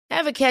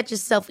Ever catch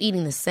yourself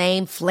eating the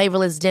same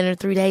flavorless dinner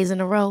 3 days in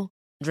a row?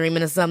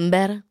 Dreaming of something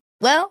better?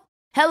 Well,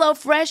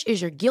 HelloFresh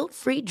is your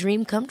guilt-free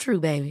dream come true,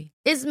 baby.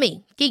 It's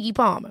me, Keke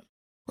Palmer.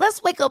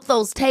 Let's wake up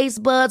those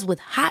taste buds with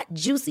hot,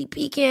 juicy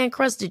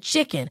pecan-crusted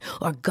chicken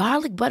or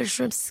garlic butter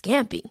shrimp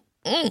scampi.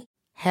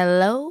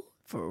 Hello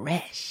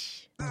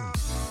Fresh.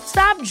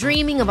 Stop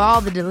dreaming of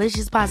all the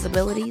delicious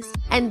possibilities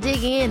and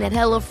dig in at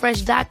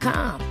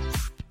HelloFresh.com.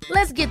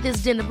 Let's get this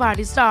dinner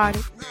party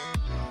started.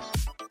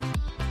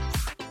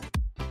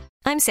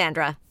 I'm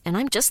Sandra, and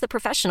I'm just the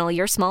professional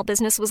your small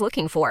business was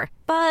looking for.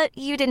 But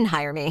you didn't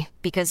hire me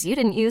because you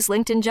didn't use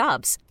LinkedIn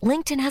Jobs.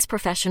 LinkedIn has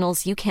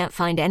professionals you can't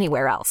find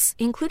anywhere else,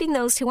 including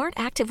those who aren't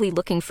actively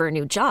looking for a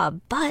new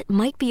job, but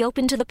might be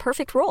open to the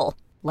perfect role,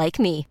 like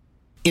me.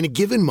 In a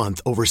given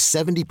month, over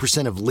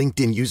 70% of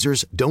LinkedIn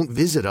users don't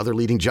visit other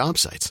leading job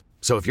sites.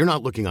 So if you're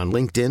not looking on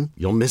LinkedIn,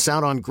 you'll miss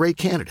out on great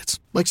candidates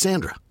like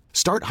Sandra.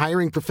 Start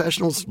hiring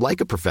professionals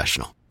like a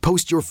professional.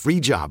 Post your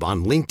free job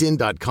on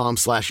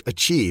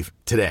linkedin.com/achieve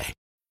today.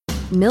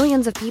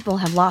 Millions of people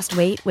have lost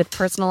weight with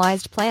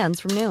personalized plans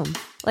from Noom.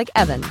 Like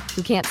Evan,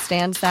 who can't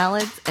stand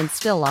salads and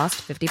still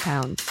lost 50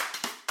 pounds.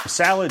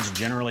 Salads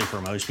generally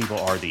for most people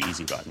are the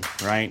easy button,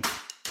 right?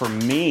 For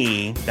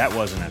me, that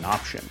wasn't an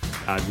option.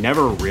 I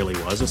never really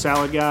was a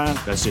salad guy.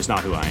 That's just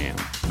not who I am.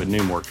 But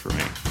Noom worked for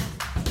me.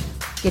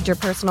 Get your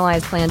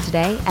personalized plan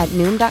today at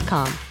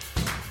Noom.com.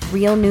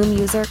 Real Noom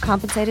user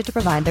compensated to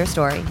provide their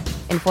story.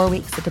 In 4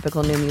 weeks, the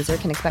typical Noom user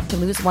can expect to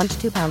lose 1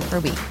 to 2 pounds per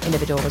week.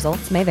 Individual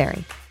results may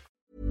vary.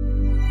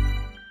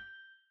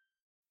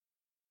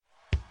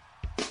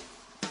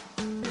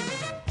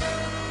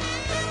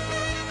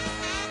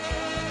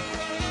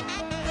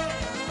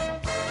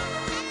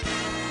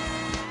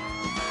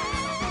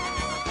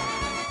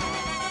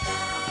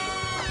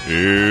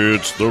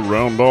 It's the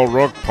Roundball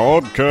Rock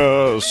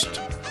Podcast,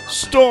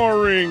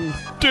 starring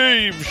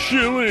Dave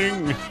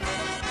Schilling,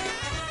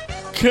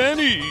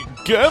 Kenny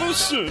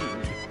Gaddison,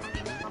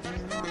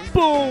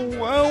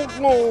 Bo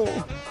Outlaw,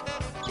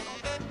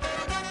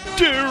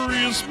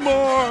 Darius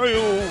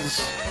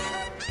Miles,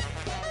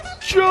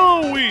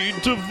 Joey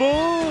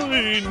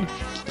Devine,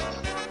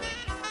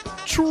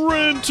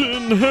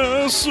 Trenton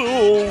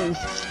Hassel,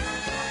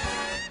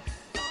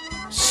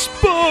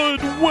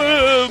 Spud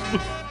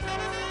Webb,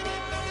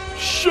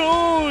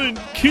 Sean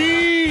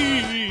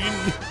Keane,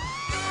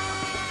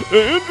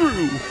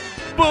 Andrew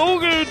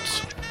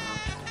Bogut,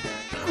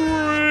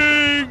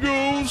 Greg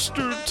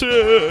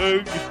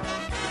Ostertag,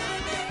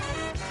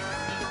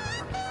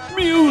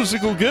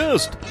 musical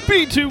guest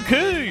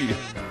B2K,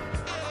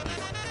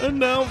 and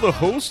now the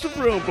host of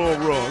Roundball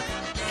Rock,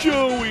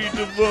 Joey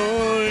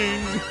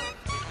Devine.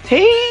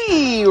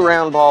 Hey,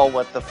 Roundball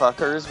what the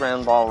fuckers,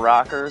 Roundball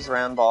rockers,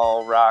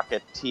 Roundball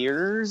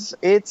rocketeers.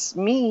 It's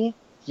me,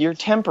 your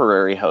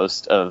temporary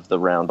host of the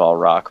Roundball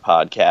Rock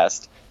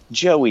podcast,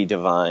 Joey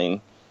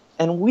Devine.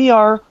 And we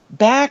are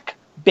back,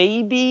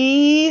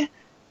 baby!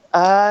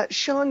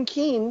 Sean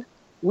Keane,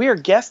 we are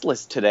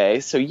guestless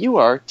today, so you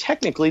are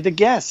technically the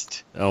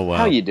guest. Oh, wow.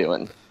 How you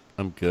doing?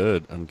 I'm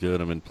good. I'm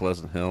in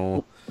Pleasant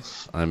Hill.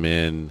 I'm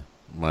in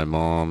my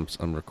mom's.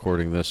 I'm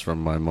recording this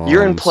from my mom's.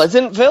 You're in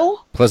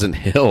Pleasantville? Pleasant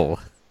Hill.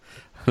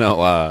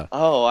 No,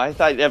 Oh, I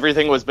thought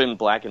everything was in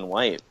black and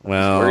white. I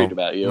was worried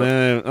about you.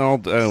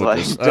 Don't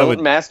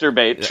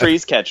masturbate.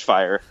 Trees catch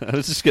fire. I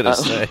was just gonna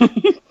say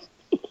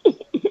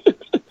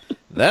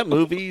that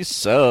movie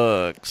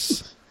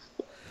sucks.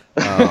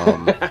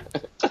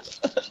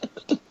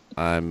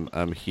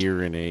 I'm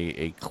here in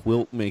a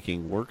quilt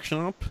making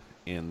workshop,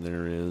 and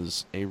there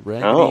is a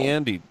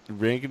Raggedy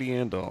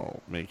Ann doll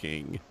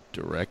making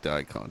direct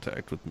eye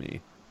contact with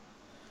me.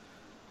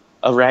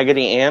 A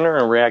Raggedy Ann or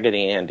a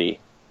Raggedy Andy?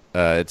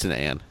 It's an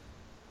Ann.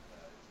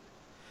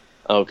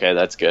 Okay,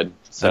 that's good.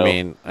 So, I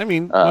mean,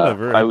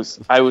 whatever. I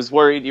was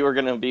worried you were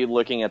going to be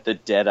looking at the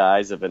dead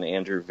eyes of an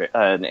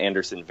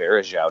Anderson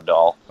Varejao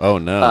doll. Oh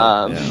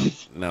no,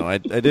 no, I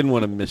didn't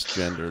want to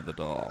misgender the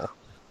doll.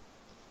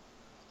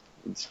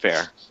 It's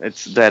fair.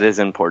 That is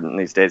important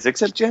these days.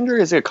 Except gender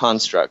is a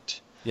construct.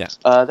 Yeah.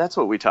 That's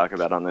what we talk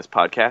about on this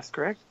podcast,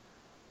 correct?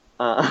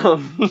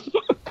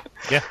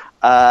 Yeah.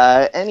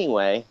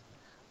 Anyway,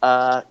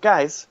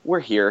 guys,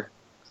 we're here.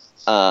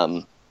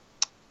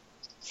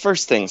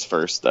 First things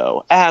first,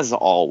 though, as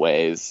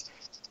always,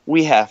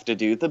 we have to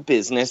do the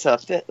business up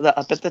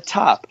at the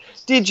top.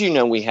 Did you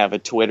know we have a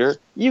Twitter?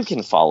 You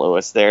can follow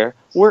us there.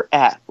 We're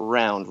at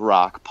Round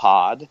Rock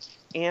Pod,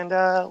 and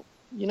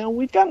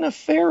we've gotten a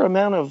fair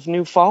amount of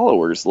new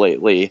followers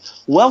lately.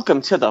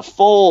 Welcome to the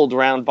fold,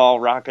 Roundball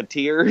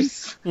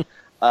Rocketeers.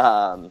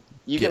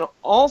 You can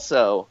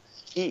also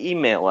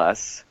email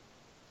us,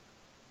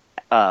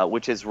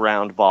 which is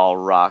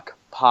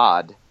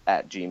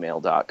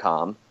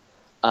roundballrockpod@gmail.com.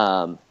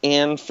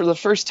 And for the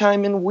first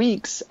time in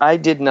weeks, I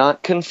did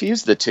not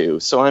confuse the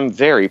two, so I'm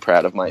very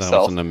proud of myself.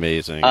 That was an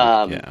amazing,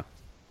 yeah.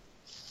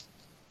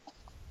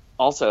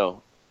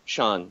 Also,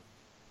 Sean,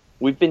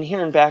 we've been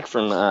hearing back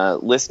from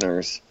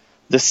listeners.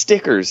 The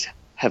stickers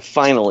have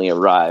finally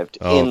arrived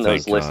in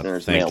those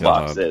listeners'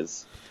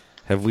 mailboxes.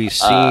 Have we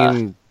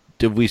seen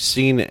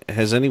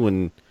has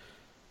anyone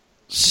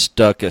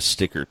stuck a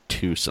sticker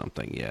to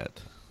something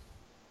yet?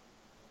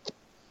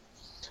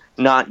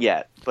 Not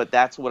yet, but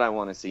that's what I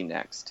want to see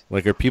next.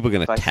 Like, are people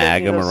going to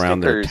tag them around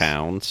their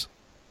towns?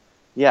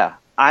 Yeah,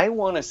 I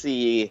want to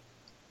see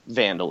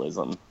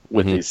vandalism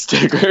with these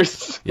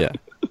stickers. Yeah.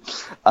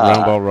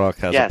 Roundball Rock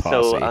has a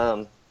posse.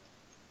 So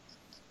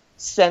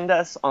send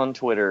us on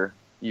Twitter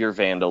your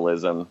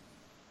vandalism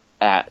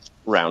at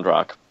Round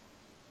Rock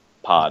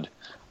Pod.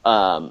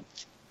 Come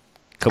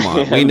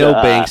on, we know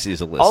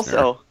Banksy's a listener.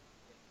 Also,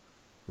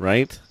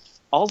 right?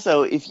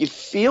 Also, if you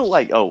feel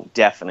like,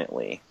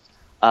 definitely.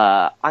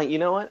 You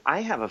know what?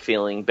 I have a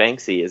feeling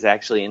Banksy is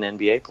actually an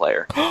NBA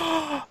player.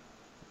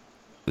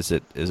 Is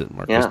it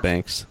Marcus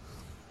Banks?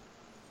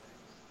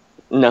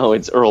 No,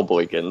 it's Earl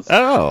Boykins.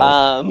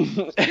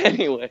 Oh.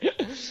 Anyway,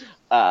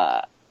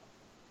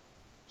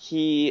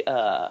 he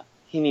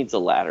needs a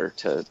ladder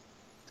to.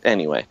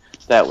 Anyway,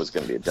 that was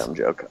going to be a dumb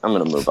joke. I'm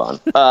going to move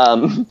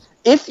on.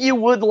 If you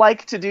would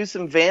like to do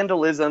some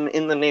vandalism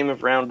in the name of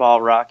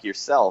Roundball Rock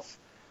yourself,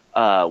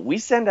 we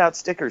send out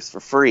stickers for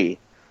free.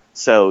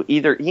 So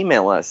either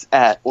email us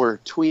or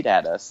tweet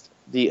at us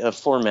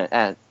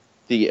at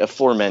the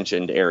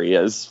aforementioned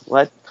areas.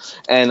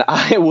 And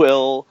I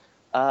will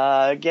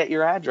get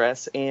your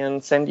address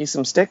and send you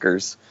some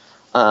stickers.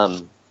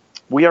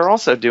 We are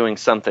also doing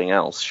something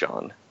else,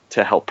 Sean,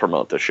 to help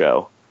promote the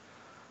show.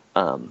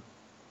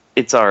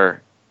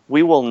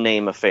 We will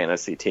name a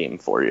fantasy team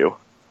for you.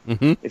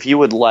 Mm-hmm. If you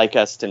would like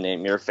us to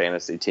name your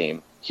fantasy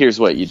team, here's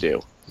what you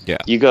do. Yeah.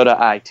 You go to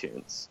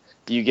iTunes.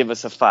 You give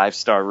us a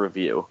 5-star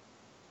review,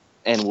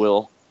 and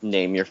we'll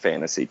name your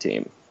fantasy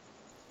team.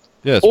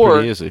 Yeah, it's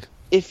pretty easy.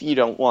 If you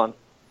don't want,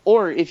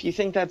 or if you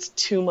think that's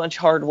too much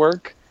hard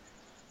work,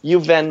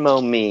 you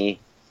Venmo me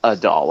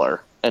 $1,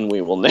 and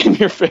we will name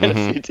your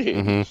fantasy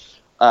team.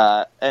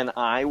 Mm-hmm. And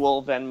I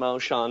will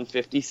Venmo Sean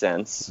 50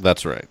 cents.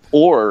 That's right.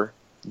 Or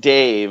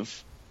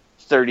Dave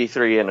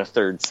 33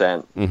 1/3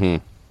 cents. Mm-hmm.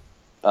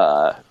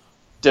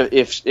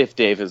 If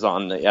Dave is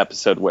on the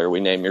episode where we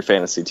name your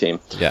fantasy team.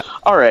 Yeah.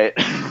 All right.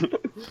 We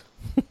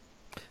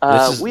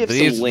have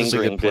this some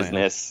lingering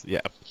business.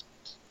 Yeah.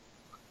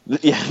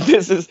 Yeah,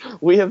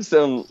 we have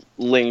some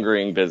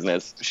lingering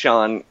business.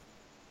 Sean,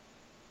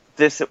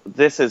 this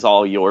is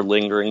all your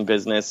lingering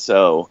business,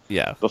 so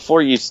yeah.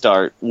 Before you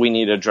start, we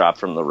need a drop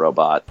from the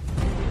robot.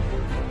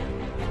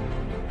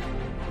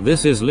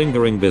 This is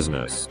lingering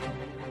business.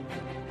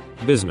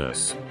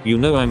 Business, you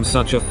know I'm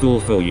such a fool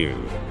for you.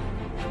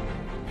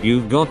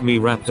 You've got me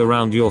wrapped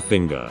around your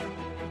finger.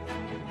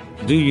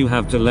 Do you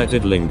have to let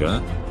it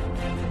linger?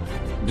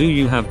 Do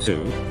you have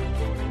to?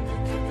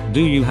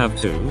 Do you have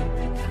to?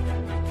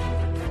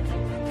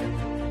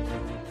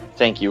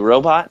 Thank you,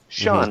 robot.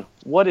 Sean,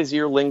 what is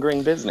your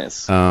lingering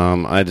business?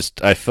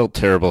 I felt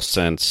terrible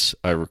since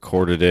I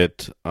recorded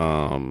it.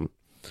 I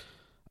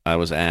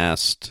was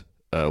asked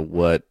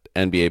what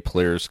NBA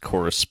players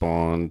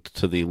correspond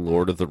to the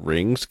Lord of the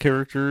Rings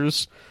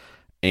characters,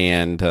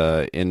 and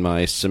in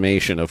my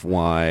summation of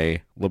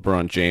why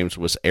LeBron James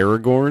was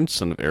Aragorn,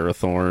 son of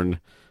Arathorn,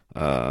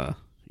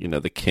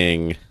 the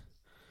king.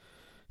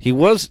 He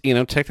was,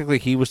 technically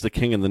he was the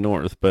king in the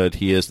north, but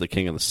he is the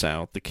king in the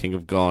south, the king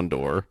of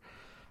Gondor.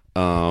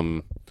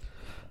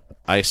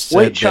 I said,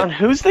 wait, Sean,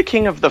 who's the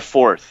king of the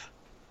fourth?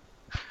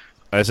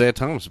 Isaiah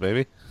Thomas,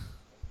 baby.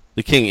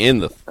 The king in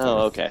the fourth.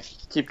 Oh, okay.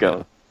 Keep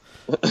going.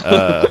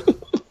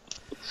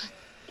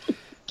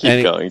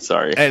 Keep going,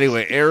 sorry.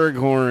 Anyway,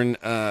 Aragorn,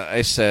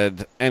 I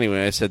said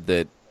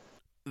that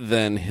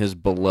then his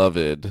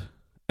beloved,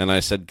 and I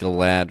said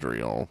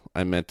Galadriel.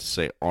 I meant to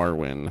say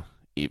Arwen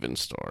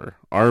Evenstar.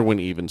 Arwen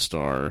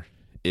Evenstar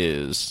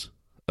is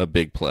a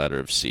big platter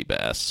of sea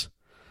bass,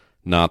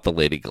 not the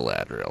Lady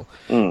Galadriel.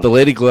 The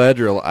Lady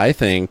Galadriel, I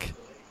think,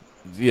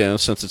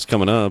 since it's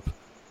coming up,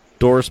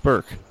 Doris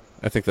Burke.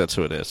 I think that's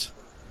who it is.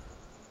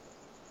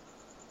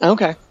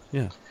 Okay.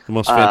 Yeah. The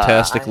most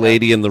fantastic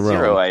lady in the room.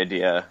 Zero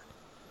idea.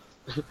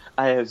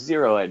 I have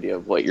zero idea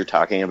of what you're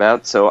talking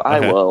about, so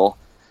I will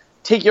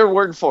take your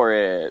word for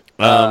it.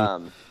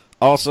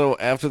 Also,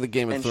 after the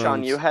Game of Thrones... And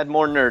Sean, you had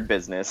more nerd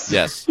business.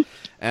 Yes.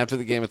 After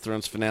the Game of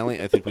Thrones finale,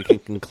 I think we can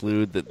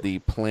conclude that the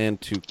plan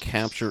to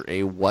capture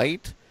a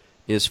white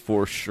is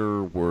for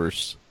sure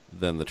worse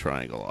than the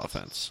triangle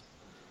offense.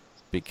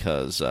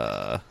 Because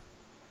that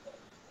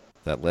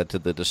led to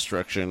the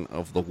destruction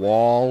of the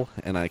wall,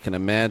 and I can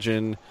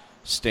imagine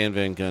Stan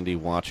Van Gundy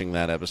watching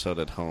that episode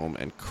at home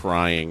and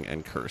crying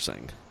and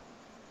cursing.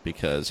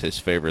 Because his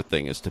favorite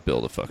thing is to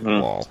build a fucking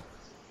wall.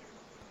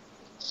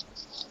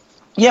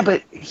 Yeah,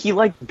 but he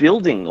liked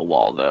building the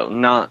wall, though,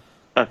 not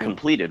a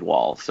completed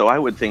wall. So I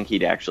would think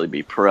he'd actually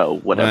be pro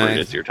whatever it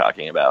is you're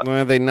talking about.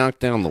 Well, they knocked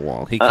down the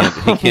wall. He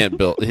can't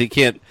build. He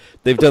can't.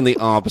 They've done the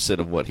opposite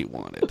of what he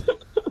wanted.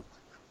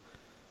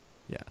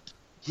 Yeah.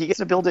 He gets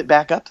to build it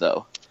back up,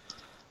 though.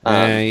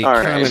 You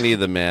kind of need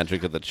the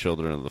magic of the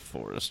Children of the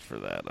Forest for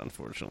that,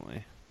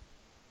 unfortunately.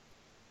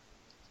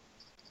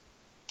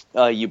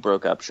 You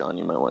broke up, Sean.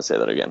 You might want to say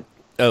that again.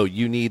 Oh,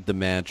 you need the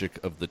magic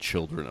of the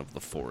Children of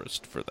the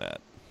Forest for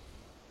that.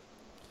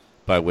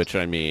 by which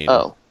I mean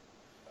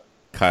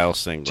Kyle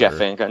Singler. Jeff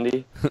Van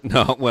Gundy?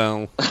 No,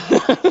 well,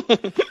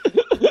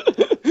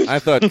 I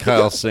thought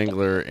Kyle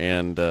Singler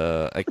and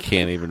I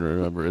can't even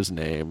remember his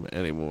name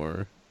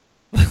anymore.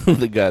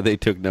 The guy they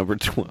took number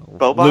 12.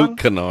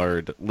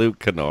 Boban? Luke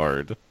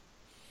Kennard.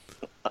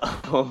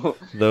 Oh,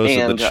 Those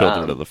are the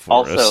children of the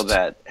forest. Also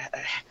that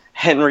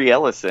Henry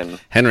Ellison.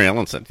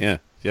 Yeah.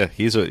 Yeah,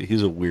 he's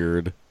a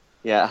weird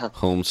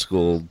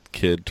homeschooled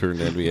kid turned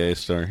NBA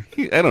star.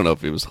 I don't know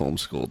if he was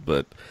homeschooled,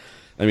 but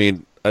I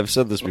mean, I've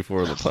said this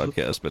before on the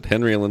podcast, but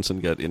Henry Ellison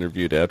got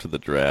interviewed after the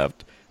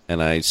draft,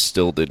 and I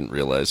still didn't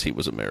realize he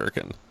was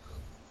American.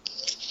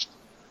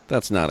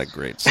 That's not a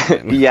great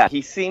sign. Yeah,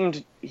 he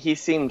seemed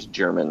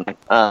German.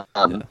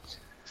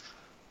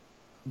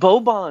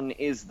 Boban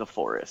is the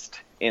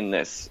forest in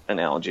this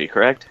analogy,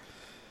 correct?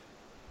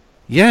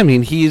 Yeah, I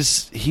mean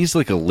he's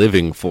like a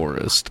living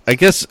forest. I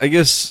guess.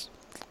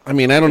 I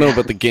mean, I don't know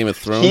about the Game of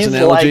Thrones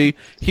analogy.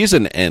 He's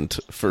an Ent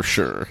for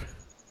sure.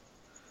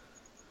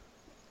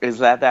 Is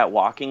that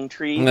walking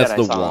tree that I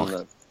saw in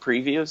the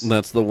previews?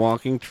 That's the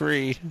walking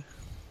tree.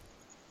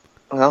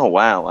 Oh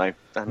wow!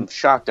 I'm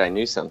shocked. I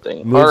knew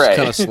something. Moves all right.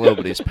 Kind of slow,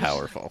 but he's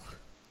powerful.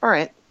 All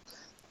right.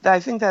 I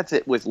think that's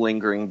it with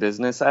lingering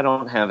business. I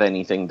don't have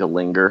anything to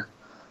linger.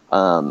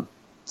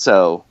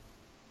 So,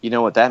 you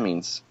know what that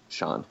means,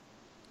 Sean?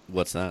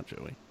 What's that,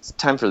 Joey? It's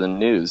time for the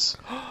news.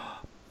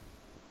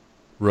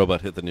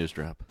 Robot, hit the news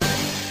drop.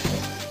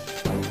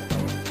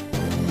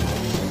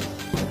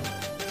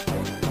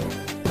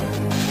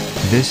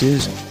 This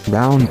is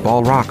Round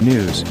Ball Rock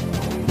News.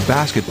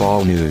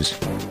 Basketball news.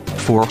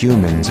 For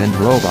humans and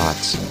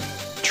robots.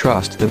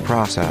 Trust the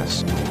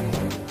process.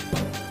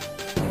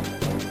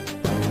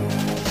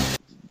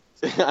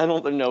 I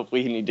don't know if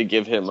we need to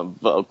give him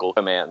vocal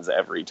commands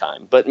every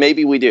time, but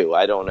maybe we do.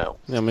 I don't know.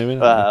 Yeah, maybe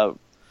not.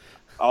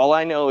 All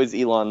I know is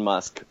Elon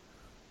Musk,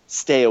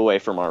 stay away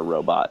from our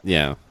robot.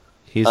 Yeah.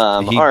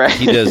 All right.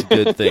 He does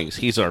good things.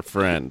 He's our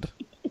friend.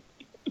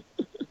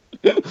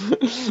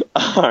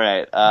 All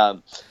right.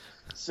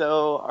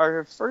 So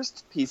our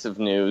first piece of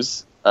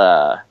news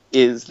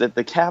is that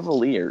the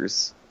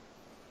Cavaliers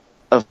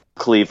of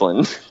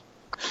Cleveland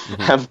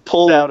have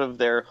pulled out of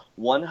their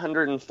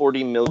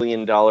 $140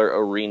 million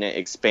arena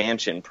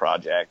expansion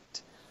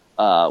project,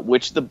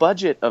 which the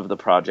budget of the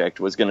project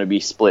was going to be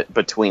split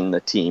between the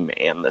team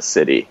and the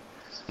city.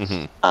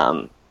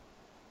 Mm-hmm.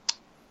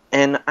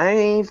 And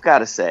I've got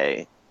to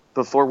say,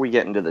 before we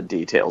get into the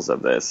details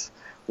of this,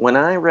 when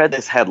I read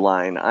this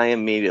headline, I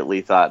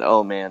immediately thought,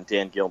 oh man,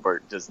 Dan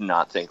Gilbert does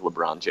not think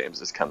LeBron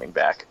James is coming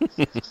back.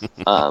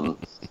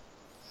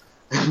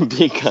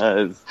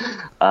 Because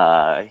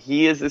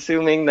he is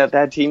assuming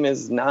that team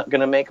is not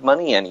going to make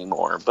money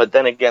anymore. But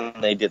then again,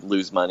 they did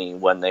lose money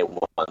when they won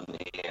the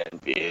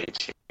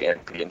NBA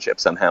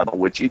championship somehow,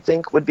 which you'd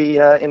think would be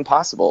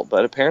impossible,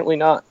 but apparently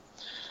not.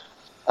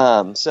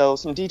 So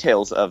some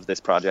details of this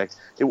project.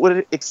 It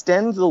would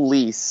extend the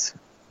lease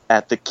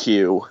at the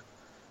Q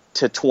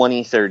to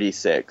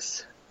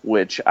 2036,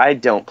 which I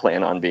don't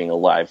plan on being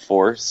alive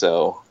for,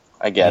 so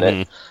I get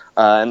it.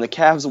 And the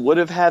Cavs would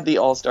have had the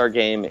All-Star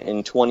game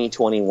in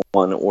 2021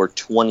 or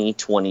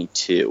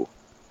 2022.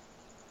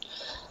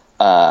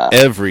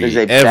 Every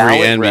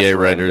NBA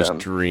writer's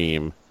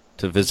dream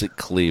to visit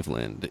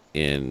Cleveland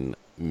in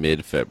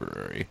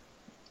mid-February.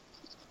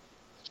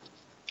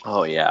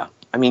 Oh, yeah.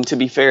 I mean, to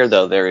be fair,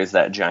 though, there is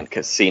that giant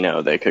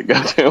casino they could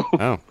go to.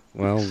 Oh,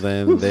 well,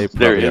 then they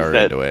probably are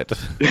into it.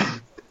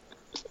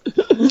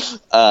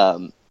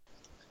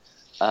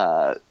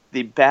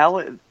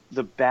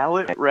 The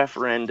ballot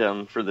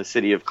referendum for the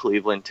city of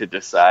Cleveland to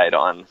decide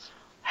on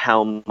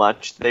how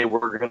much they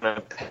were going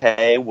to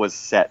pay was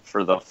set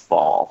for the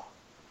fall.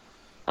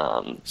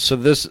 So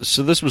this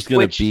was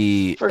going to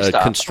be a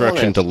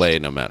construction delay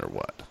no matter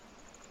what.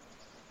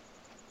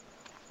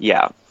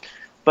 Yeah,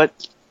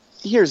 but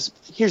here's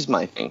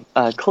my thing.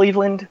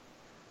 Cleveland,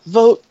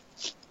 vote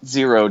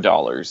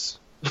 $0.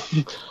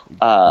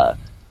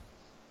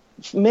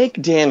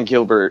 Make Dan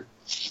Gilbert,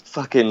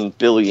 fucking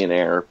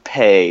billionaire,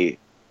 pay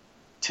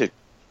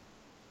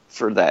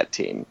for that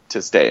team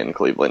to stay in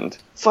Cleveland.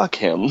 Fuck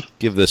him.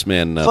 Give this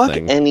man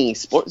nothing. Fuck any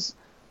sports.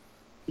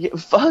 Yeah,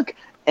 fuck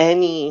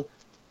any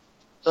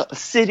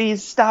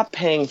cities. Stop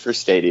paying for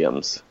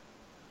stadiums.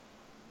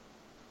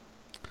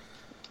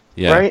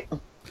 Yeah. Right?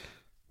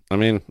 I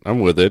mean, I'm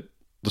with it.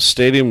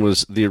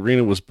 The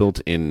arena was built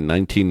in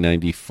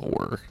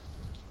 1994.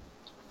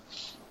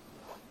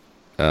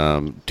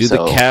 The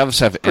Cavs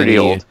have any?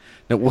 Old.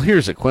 Now, well,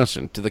 here's a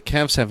question: do the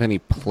Cavs have any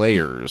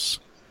players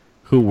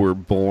who were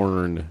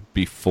born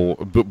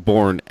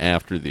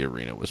after the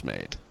arena was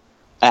made?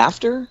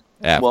 After?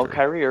 After. Well,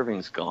 Kyrie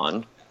Irving's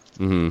gone.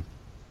 Mm-hmm.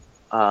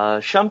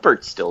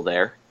 Shumpert's still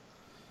there.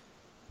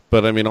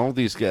 But I mean, all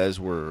these guys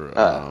were.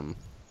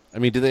 I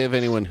mean, do they have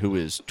anyone who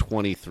is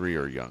 23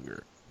 or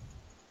younger?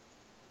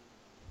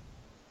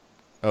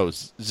 Oh,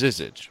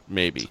 Zizic,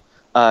 maybe.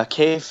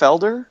 Kay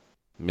Felder?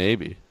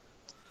 Maybe.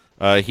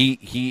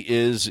 He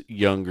is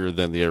younger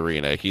than the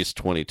arena. He's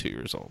 22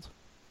 years old.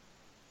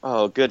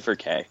 Oh, good for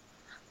Kay.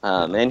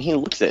 And he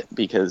looks it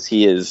because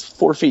he is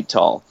 4 feet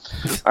tall.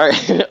 All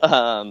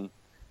right.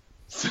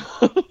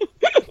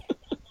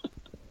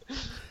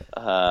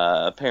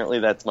 Apparently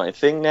that's my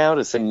thing now,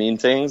 to say mean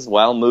things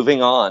while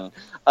moving on.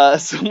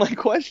 So my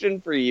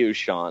question for you,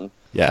 Sean,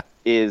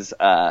 is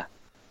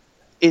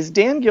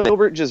Dan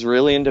Gilbert just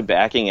really into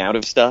backing out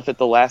of stuff at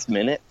the last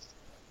minute?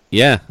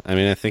 Yeah, I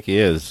mean, I think he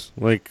is.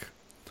 Like,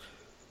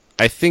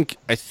 I think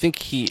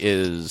he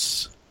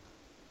is.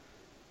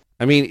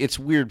 I mean, it's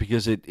weird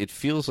because it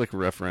feels like a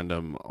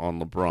referendum on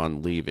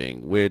LeBron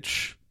leaving,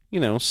 which,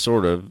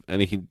 sort of,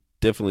 and he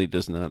definitely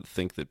does not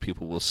think that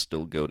people will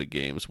still go to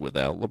games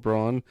without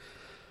LeBron.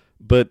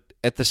 But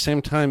at the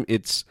same time,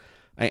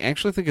 I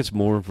actually think it's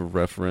more of a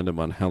referendum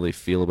on how they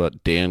feel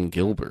about Dan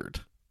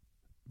Gilbert.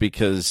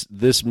 Because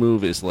this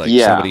move is like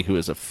somebody who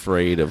is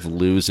afraid of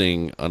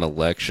losing an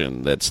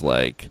election that's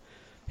like,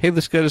 hey,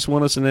 this guy just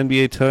won us an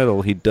NBA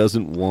title. He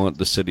doesn't want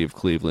the city of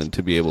Cleveland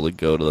to be able to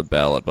go to the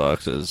ballot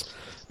boxes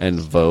and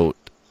vote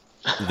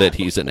that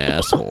he's an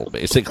asshole,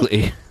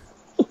 basically.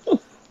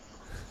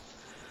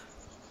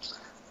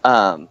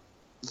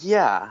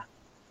 Yeah.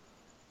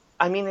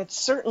 I mean, it's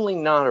certainly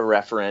not a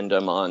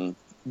referendum on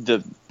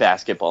the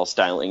basketball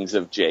stylings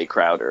of Jay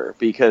Crowder,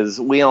 because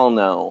we all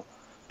know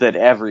that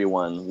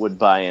everyone would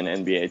buy an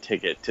NBA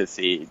ticket to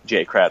see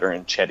Jay Crowder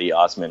and Chetty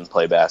Osman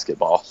play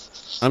basketball.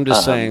 I'm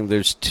just saying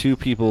there's two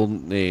people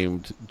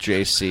named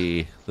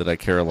JC that I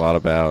care a lot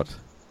about.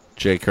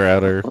 Jay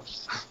Crowder,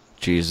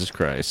 Jesus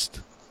Christ.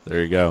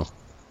 There you go.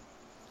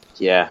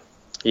 Yeah.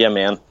 Yeah,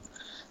 man.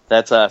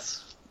 That's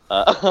us.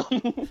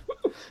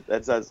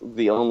 That's us,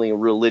 the only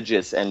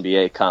religious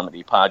NBA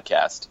comedy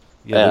podcast.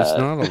 Yeah, there's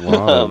not a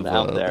lot of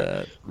out there.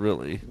 That,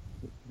 really.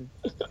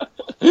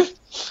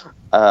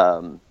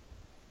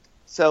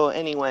 So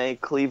anyway,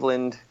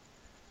 Cleveland,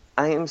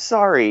 I am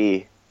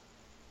sorry,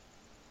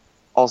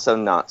 also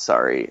not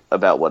sorry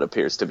about what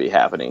appears to be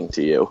happening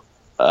to you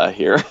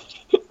here.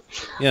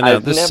 Yeah, no,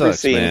 this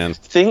sucks, man.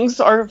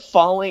 Things are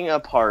falling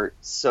apart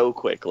so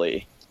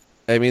quickly.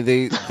 I mean,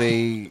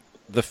 the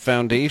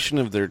foundation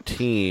of their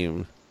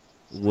team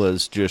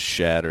was just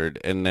shattered,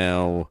 and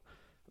now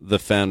the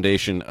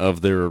foundation of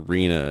their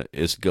arena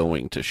is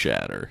going to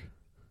shatter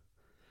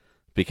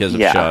because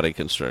of shoddy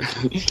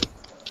construction.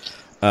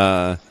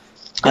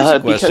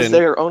 Because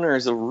their owner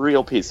is a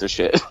real piece of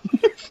shit.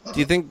 Do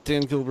you think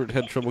Dan Gilbert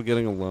had trouble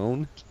getting a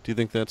loan? Do you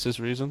think that's his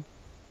reason?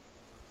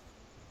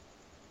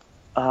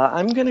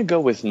 I'm going to go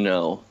with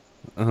no.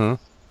 Uh-huh.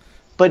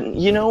 But,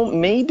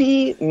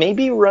 maybe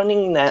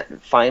running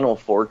that Final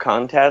Four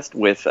contest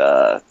with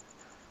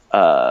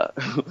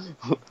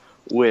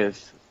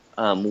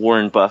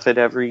Warren Buffett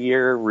every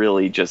year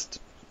really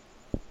just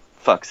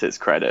fucks his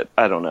credit.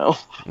 I don't know.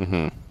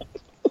 Mm-hmm.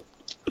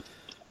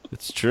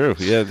 It's true.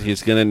 Yeah,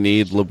 he's going to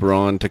need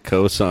LeBron to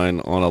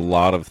co-sign on a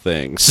lot of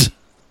things.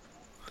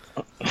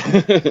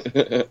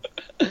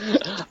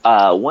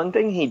 One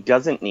thing he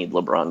doesn't need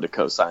LeBron to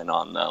co-sign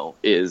on, though,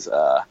 is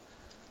the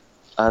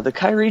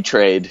Kyrie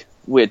trade,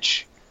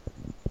 which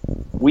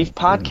we've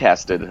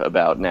podcasted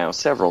about now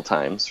several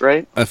times,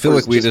 right? I feel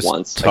like we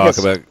just talk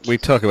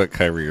about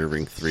Kyrie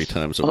Irving 3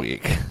 times a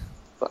week.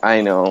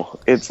 I know.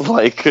 It's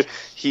like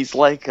he's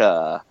like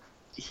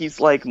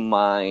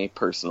my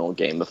personal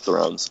Game of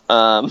Thrones.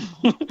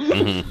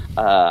 Mm-hmm.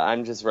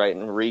 I'm just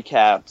writing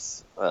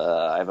recaps.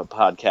 I have a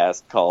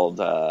podcast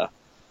called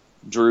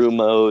Drew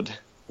Mode,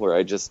 where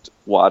I just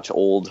watch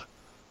old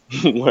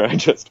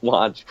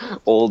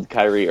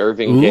Kyrie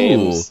Irving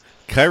games.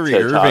 Kyrie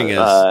Irving is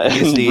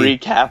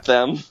recap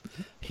them.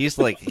 He's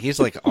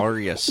like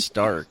Arya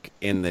Stark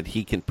in that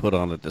he can put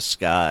on a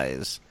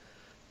disguise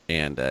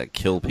and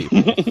kill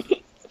people.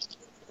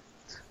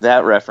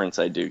 That reference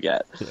I do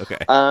get. Okay.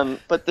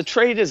 But the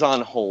trade is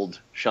on hold,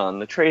 Sean.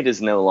 The trade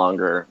is no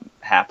longer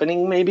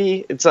happening,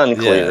 maybe? It's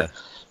unclear. Yeah.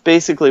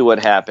 Basically what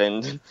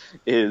happened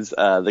is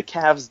the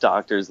Cavs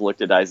doctors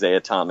looked at Isaiah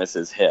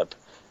Thomas's hip,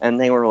 and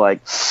they were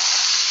like,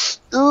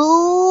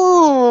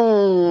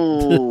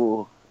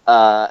 ooh!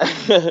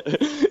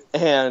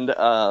 And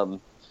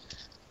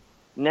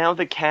now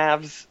the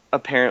Cavs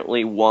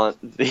apparently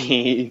want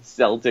the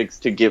Celtics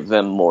to give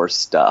them more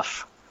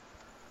stuff.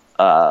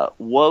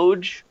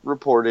 Woj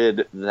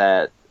reported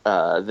that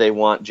they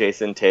want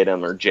Jason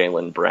Tatum or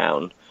Jaylen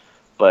Brown,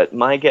 but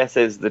my guess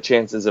is the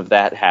chances of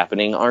that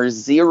happening are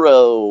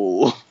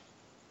 0.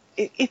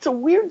 It's a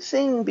weird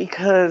thing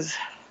because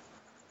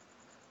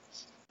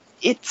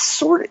it's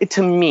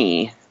to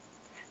me,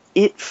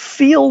 it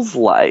feels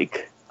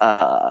like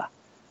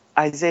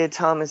Isaiah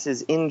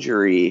Thomas's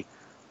injury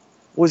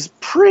was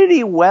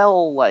pretty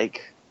well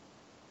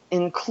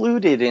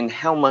included in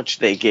how much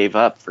they gave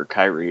up for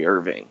Kyrie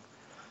Irving.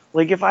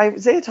 Like, if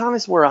Isaiah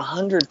Thomas were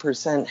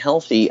 100%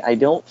 healthy, I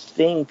don't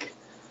think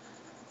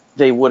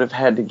they would have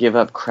had to give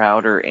up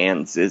Crowder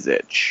and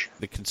Zizic.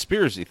 The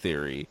conspiracy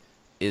theory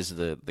is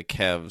that the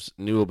Cavs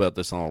knew about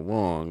this all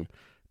along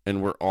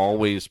and were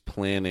always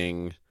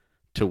planning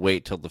to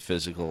wait till the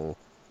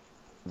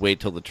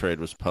trade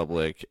was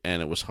public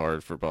and it was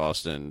hard for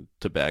Boston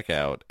to back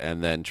out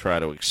and then try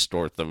to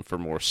extort them for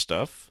more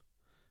stuff.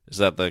 Is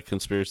that the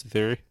conspiracy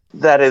theory?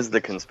 That is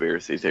the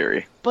conspiracy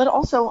theory. But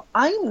also,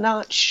 I'm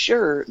not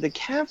sure. The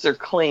Cavs are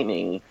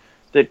claiming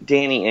that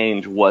Danny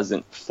Ainge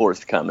wasn't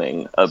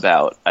forthcoming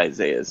about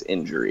Isaiah's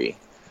injury.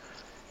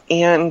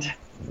 And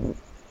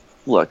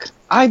look,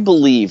 I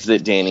believe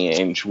that Danny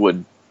Ainge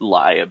would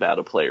lie about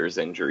a player's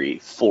injury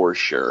for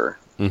sure.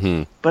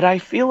 Mm-hmm. But I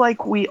feel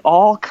like we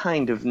all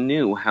kind of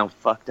knew how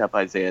fucked up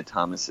Isaiah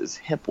Thomas's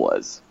hip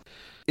was.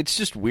 It's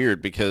just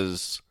weird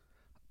because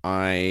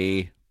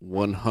I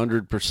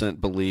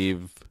 100%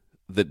 believe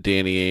that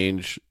Danny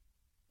Ainge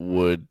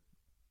would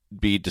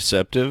be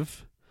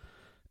deceptive,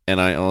 and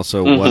I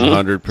also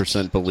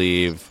 100%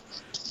 believe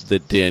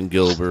that Dan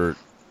Gilbert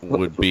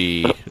would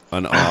be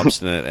an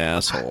obstinate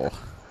asshole.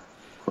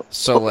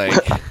 So, like,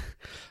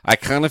 I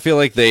kind of feel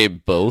like they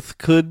both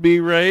could be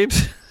right.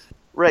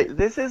 Right,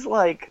 this is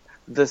like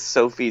the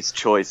Sophie's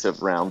Choice of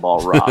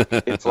Roundball Rock.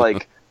 It's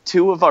like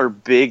two of our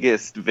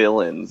biggest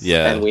villains,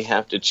 and we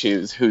have to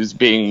choose who's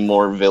being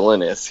more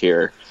villainous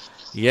here.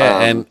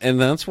 Yeah, and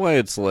that's why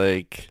it's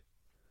like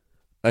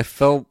I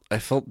felt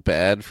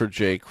bad for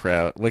Jay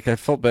Crowder. Like, I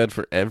felt bad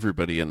for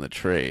everybody in the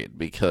trade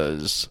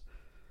because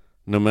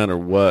no matter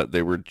what,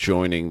 they were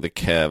joining the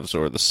Cavs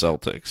or the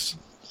Celtics.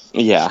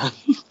 Yeah.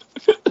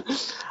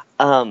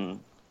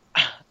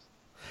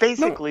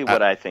 Basically,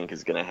 what I think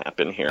is going to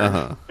happen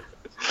here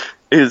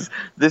is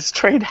this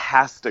trade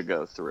has to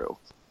go through.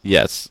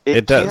 Yes,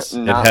 it does.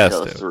 It has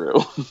to go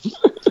through.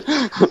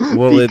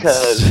 Well,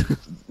 because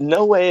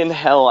no way in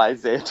hell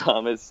Isaiah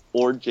Thomas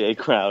or Jay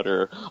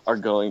Crowder are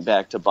going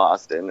back to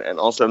Boston, and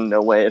also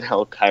no way in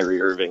hell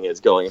Kyrie Irving is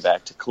going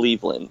back to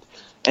Cleveland,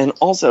 and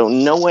also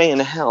no way in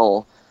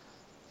hell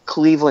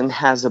Cleveland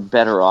has a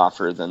better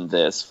offer than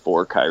this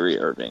for Kyrie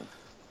Irving.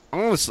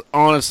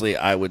 Honestly,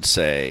 I would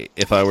say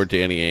if I were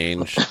Danny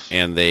Ainge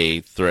and they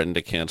threatened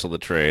to cancel the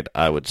trade,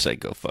 I would say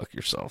go fuck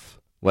yourself.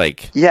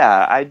 Like,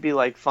 yeah, I'd be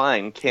like,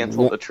 fine,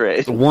 cancel the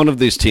trade. One of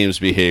these teams'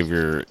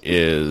 behavior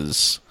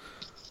is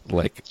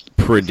like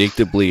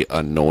predictably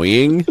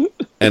annoying,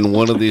 and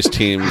one of these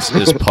teams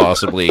is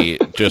possibly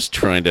just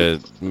trying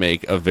to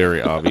make a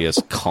very obvious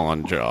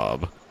con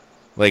job.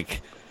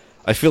 Like,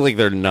 I feel like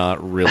they're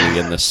not really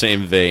in the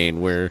same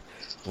vein where,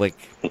 like,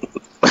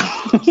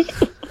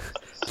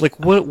 like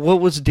what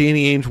was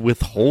Danny Ainge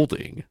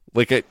withholding?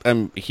 Like,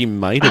 he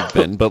might have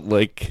been, but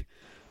like,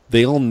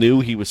 they all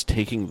knew he was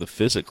taking the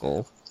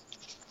physical,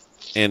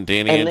 and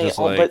Danny Ainge was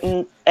like,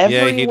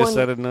 yeah, he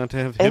decided not to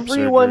have hip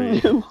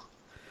surgery.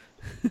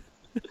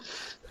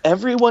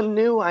 Everyone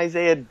knew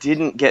Isaiah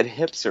didn't get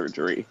hip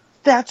surgery.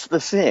 That's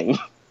the thing.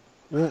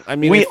 Well, I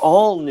mean, we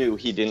all knew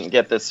he didn't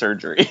get the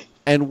surgery.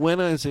 And when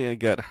Isaiah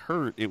got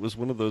hurt, it was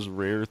one of those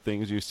rare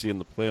things you see in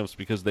the playoffs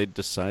because they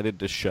decided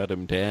to shut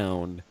him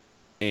down,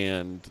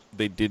 and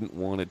they didn't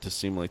want it to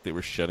seem like they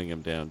were shutting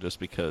him down just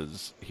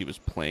because he was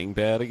playing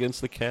bad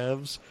against the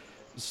Cavs.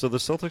 So the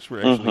Celtics were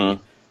actually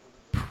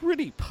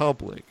pretty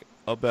public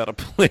about a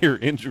player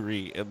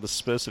injury and the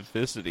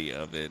specificity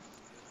of it,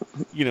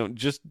 you know,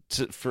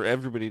 for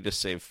everybody to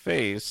save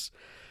face.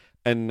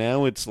 And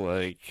now it's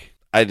like,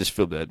 I just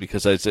feel bad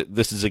because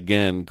this is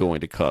again going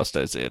to cost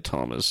Isaiah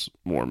Thomas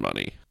more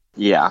money.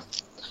 Yeah,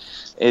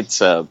 it's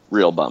a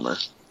real bummer.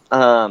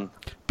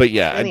 But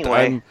yeah,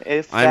 anyway,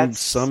 I'm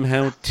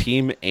somehow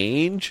Team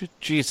Ainge.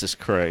 Jesus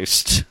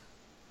Christ.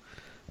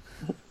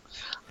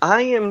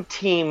 I am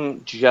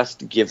team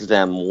just give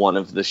them one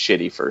of the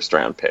shitty first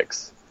round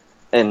picks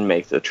and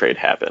make the trade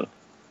happen.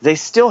 They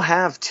still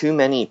have too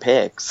many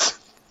picks.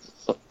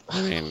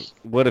 I mean,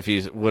 what if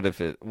he's going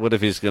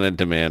to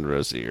demand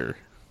Rozier?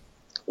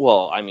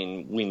 Well, I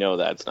mean, we know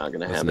that's not going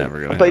to happen. Never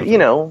gonna but happen. You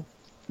know,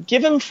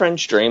 give him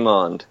French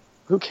Draymond.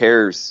 Who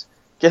cares?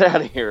 Get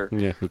out of here.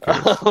 Yeah, who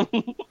cares?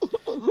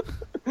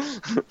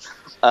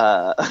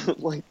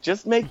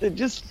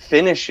 Just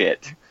finish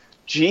it.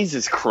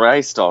 Jesus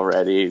Christ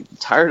already. I'm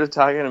tired of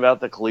talking about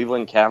the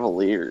Cleveland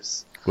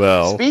Cavaliers.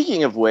 Well,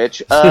 speaking of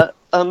which,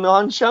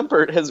 Amon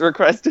Shumpert has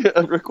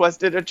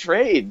requested a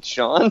trade,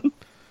 Sean.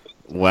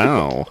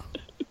 Wow.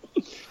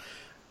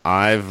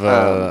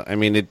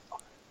 Haven't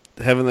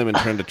they been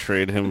trying to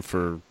trade him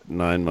for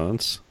 9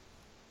 months?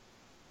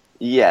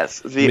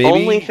 Yes. The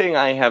only thing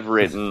I have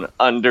written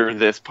under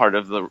this part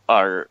of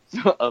our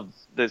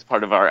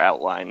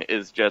outline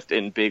is just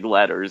in big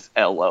letters,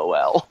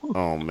 LOL.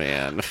 Oh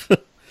man.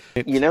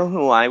 You know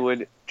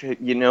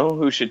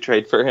who should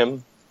trade for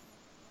him?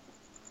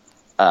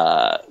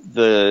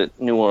 The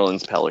New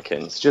Orleans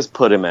Pelicans. Just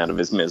put him out of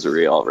his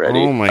misery already.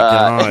 Oh my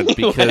god,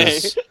 anyway.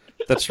 Because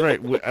that's right.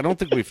 I don't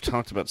think we've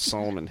talked about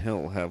Solomon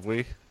Hill, have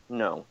we?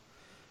 No.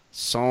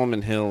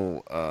 Solomon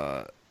Hill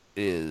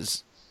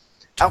is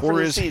out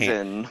for the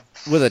season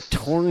with a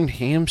torn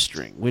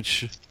hamstring,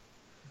 which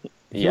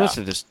he must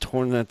have just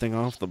torn that thing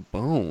off the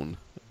bone.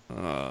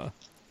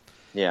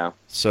 Yeah.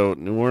 So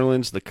New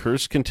Orleans, the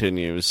curse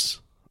continues.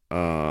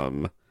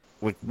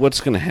 What's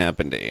going to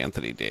happen to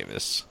Anthony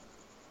Davis?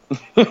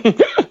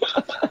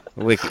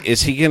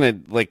 Is he gonna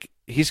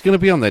he's gonna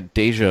be on that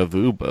deja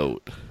vu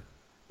boat?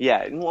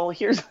 Yeah, well,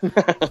 here's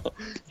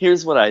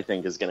here's what I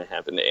think is going to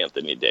happen to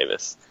Anthony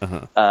Davis.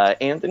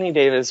 Anthony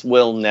Davis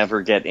will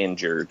never get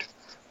injured,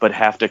 but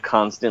have to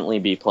constantly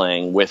be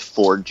playing with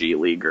 4 G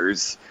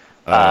Leaguers,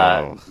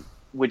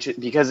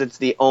 because it's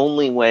the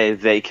only way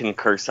they can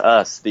curse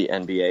us, the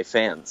NBA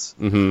fans.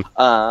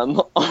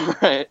 All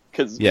right,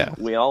 because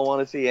we all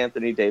want to see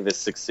Anthony Davis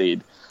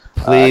succeed.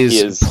 Please,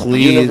 he is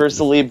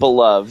universally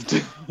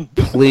beloved.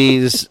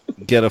 Please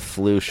get a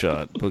flu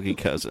shot, Boogie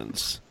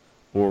Cousins,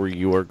 or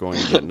you are going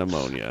to get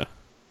pneumonia.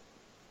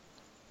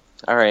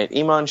 All right,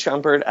 Iman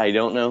Shumpert, I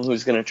don't know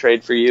who's going to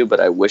trade for you, but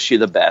I wish you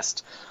the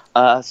best.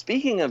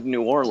 Speaking of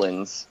New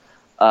Orleans,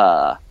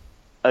 a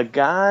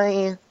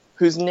guy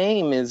whose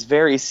name is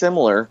very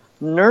similar,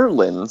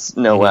 Nerlens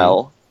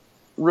Noel,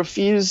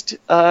 refused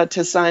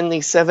to sign the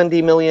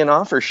 $70 million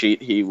offer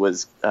sheet he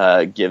was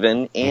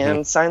given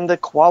and signed the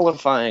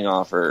qualifying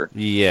offer.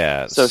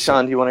 Yeah. So,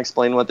 Sean, do you want to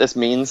explain what this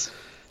means?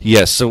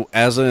 Yes, so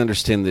as I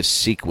understand this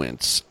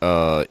sequence,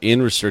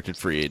 in restricted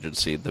free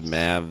agency, the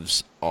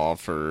Mavs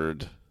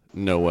offered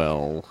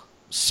Noel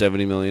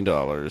 $70 million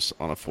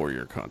on a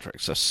 4-year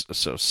contract. So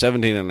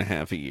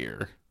 $17.5 a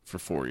year for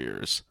 4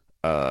 years.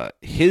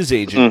 His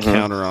agent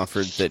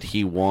counteroffered that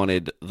he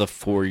wanted the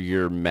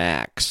 4-year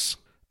max.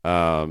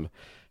 And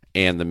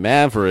the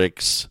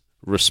Mavericks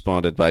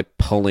responded by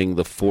pulling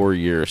the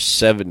 4-year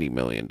 $70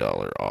 million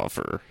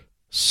offer.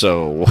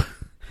 So,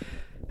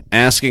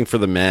 asking for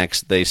the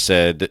max, they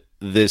said,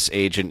 this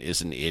agent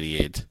is an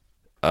idiot.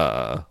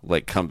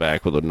 Come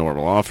back with a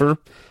normal offer.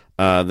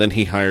 Then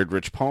he hired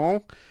Rich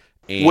Paul.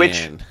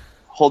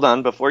 Hold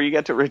on, before you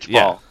get to Rich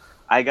Paul,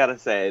 I gotta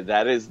say,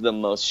 that is the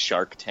most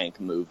Shark Tank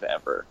move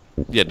ever.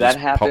 Yeah, that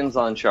happens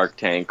on Shark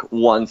Tank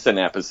once an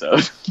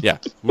episode. Yeah,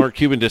 Mark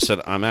Cuban just said,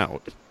 I'm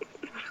out.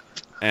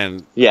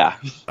 And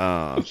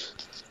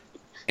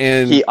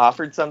and he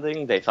offered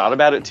something, they thought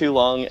about it too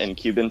long, and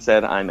Cuban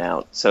said, I'm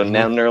out. So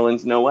now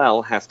Nerlens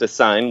Noel has to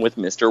sign with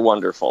Mr.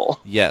 Wonderful.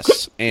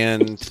 Yes,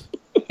 and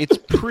it's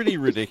pretty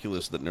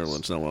ridiculous that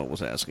Nerlens Noel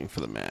was asking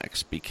for the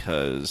max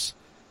because,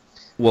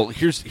 well,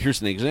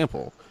 here's an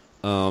example.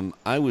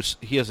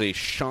 He has a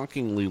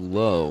shockingly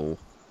low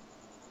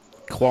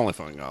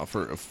qualifying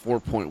offer of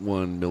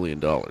 $4.1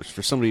 million.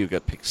 For somebody who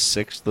got picked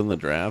 6th in the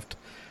draft,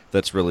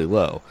 that's really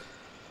low.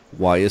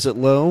 Why is it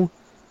low?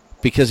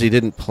 Because he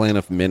didn't play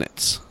enough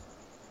minutes.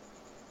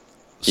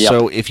 Yep.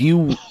 So if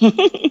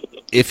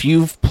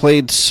you've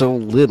played so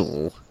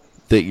little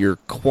that your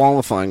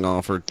qualifying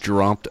offer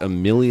dropped $1.5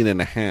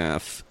 million,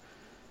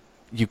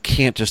 you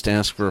can't just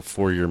ask for a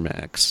 4-year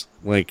max.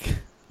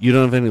 You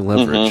don't have any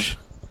leverage.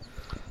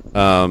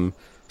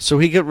 So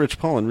he got Rich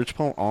Paul, and Rich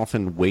Paul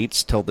often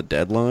waits till the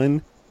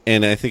deadline,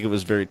 and I think it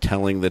was very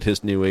telling that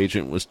his new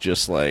agent was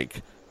just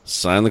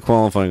sign the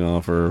qualifying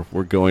offer,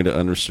 we're going to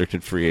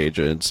unrestricted free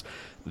agents.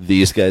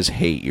 These guys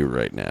hate you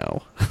right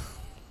now.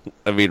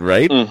 I mean,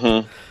 right?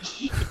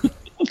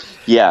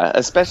 Yeah,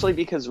 especially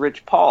because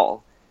Rich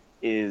Paul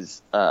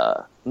is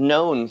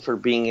known for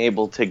being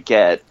able to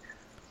get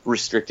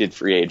restricted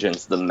free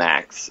agents the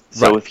max.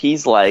 So if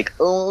he's like,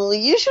 oh,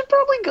 you should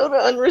probably go to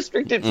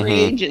unrestricted free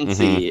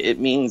agency, it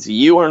means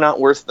you are not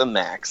worth the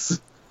max.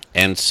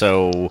 And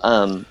so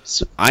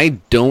I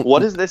don't... What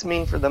does this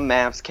mean for the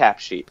Mavs cap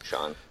sheet,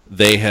 Sean?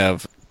 They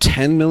have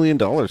 $10 million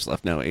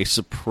left now, a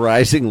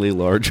surprisingly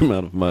large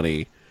amount of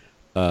money.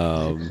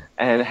 And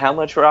how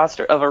much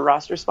roster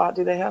spot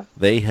do they have?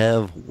 They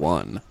have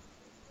 1,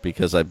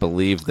 because I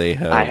believe they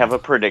have... I have a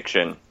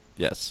prediction.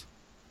 Yes.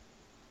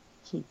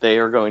 They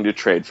are going to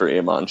trade for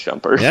Iman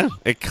Shumpert. Yeah,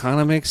 it kind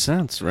of makes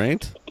sense,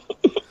 right?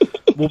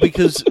 Well,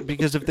 because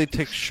if they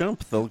take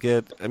Shump, they'll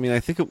get... I mean, I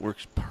think it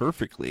works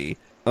perfectly.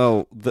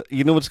 Oh,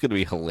 you know what's going to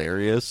be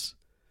hilarious?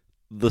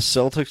 The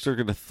Celtics are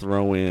going to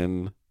throw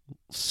in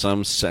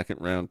some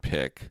second-round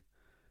pick,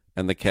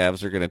 and the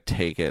Cavs are going to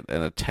take it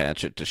and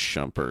attach it to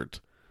Shumpert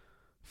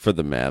for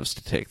the Mavs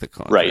to take the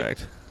contract.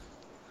 Right.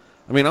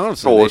 I mean,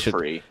 honestly, for they should,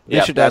 free.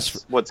 They should ask for,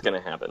 what's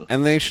going to happen.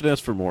 And they should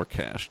ask for more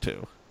cash,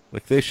 too.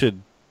 They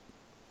should...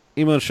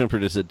 Iman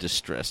Shumpert is a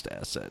distressed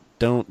asset.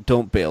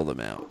 Don't bail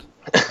them out.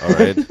 All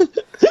right?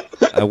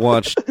 I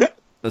watched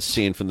a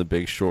scene from The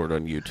Big Short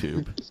on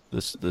YouTube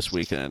this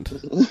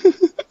weekend.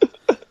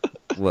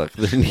 Look,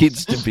 there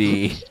needs to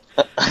be...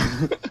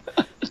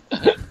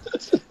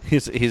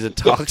 He's a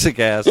toxic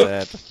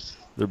asset.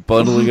 They're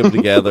bundling him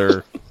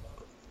together.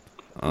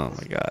 Oh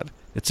my God!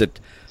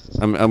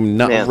 I'm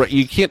not. Man.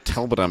 You can't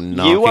tell, but I'm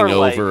knocking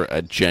over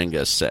a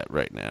Jenga set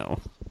right now.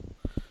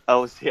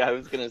 Oh, see, I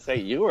was gonna say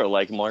you are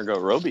like Margot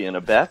Robbie in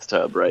a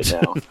bathtub right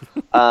now.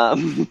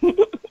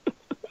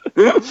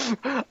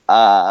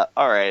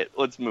 All right,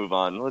 let's move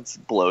on. Let's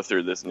blow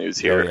through this news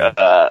here,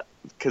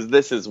 because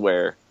this is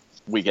where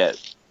we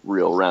get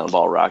real round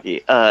ball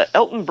Rocky.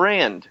 Elton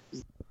Brand,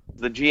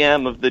 the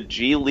GM of the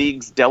G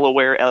League's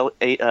Delaware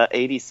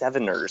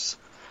 87ers.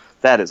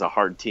 That is a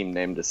hard team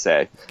name to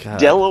say. God.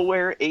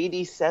 Delaware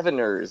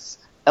 87ers.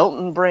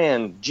 Elton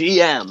Brand,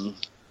 GM.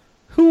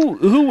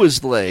 Who was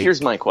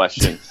Here's my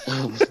question.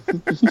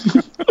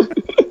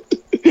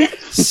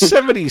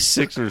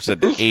 76ers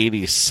and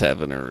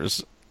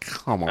 87ers.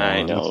 Come on.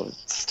 I know,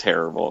 it's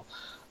terrible.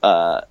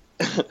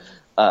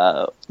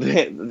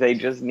 They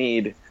just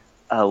need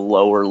a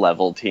lower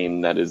level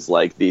team that is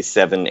like the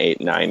 7, 8,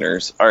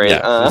 9ers. All right.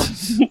 Yeah.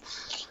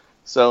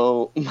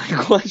 So my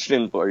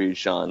question for you,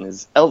 Sean,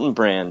 is Elton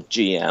Brand,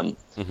 GM.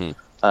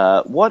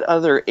 Mm-hmm. What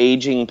other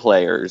aging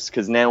players?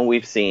 Because now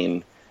we've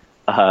seen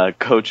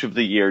Coach of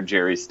the Year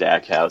Jerry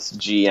Stackhouse,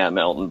 GM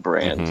Elton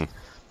Brand. Mm-hmm.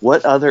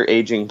 What other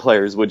aging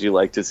players would you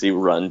like to see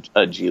run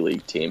a G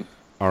League team?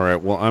 All right.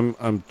 Well,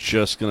 I'm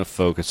just gonna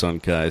focus on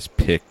guys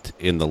picked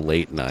in the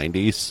late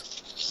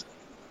 90s.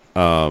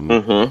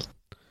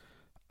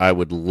 I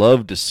would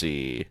love to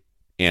see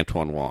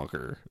Antoine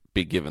Walker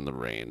be given the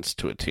reins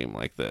to a team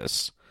like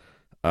this.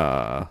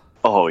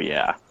 Oh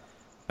yeah.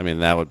 I mean,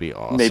 that would be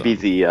awesome. Maybe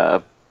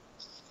the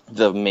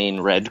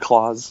main Red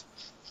Claws.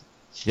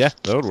 Yeah,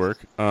 that would work.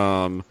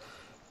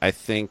 I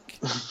think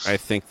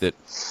that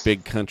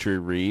Big Country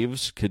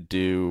Reeves could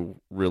do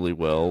really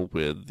well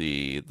with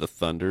the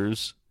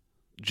Thunder's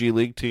G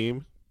League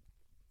team.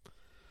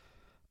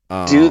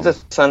 Do the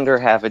Thunder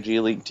have a G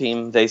League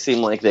team? They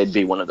seem like they'd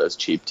be one of those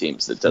cheap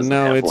teams that doesn't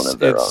have one of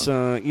their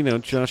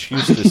own. Josh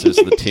Eustace is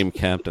the team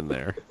captain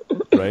there,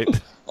 right?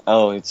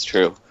 Oh, it's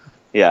true.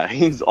 Yeah,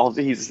 he's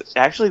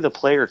actually the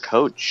player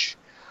coach.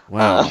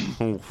 Wow.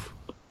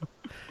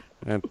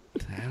 I don't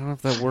know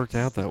if that worked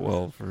out that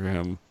well for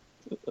him.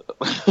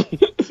 But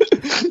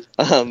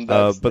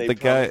the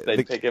guy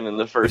they'd pick him in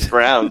the first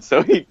round,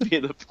 so he'd be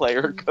the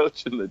player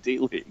coach in the D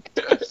League.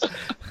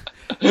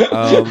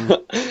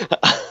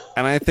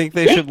 And I think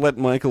they should let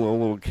Michael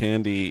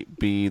Olowokandi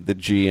be the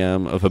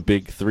GM of a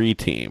Big 3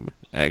 team,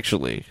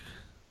 actually.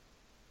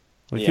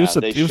 Like, he was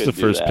the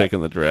first pick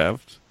in the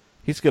draft.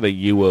 He's got a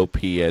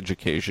UOP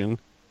education.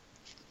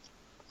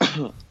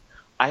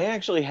 I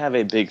actually have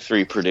a Big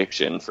 3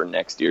 prediction for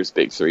next year's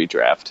Big 3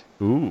 draft.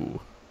 Ooh.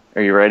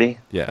 Are you ready?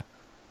 Yeah.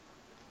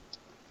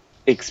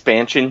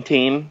 Expansion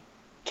team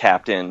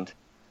captained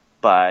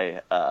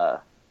by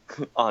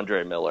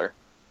Andre Miller.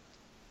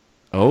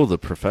 Oh, the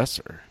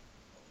professor.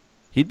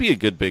 He'd be a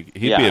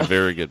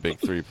very good Big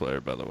 3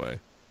 player, by the way.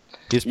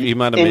 He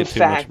might have made too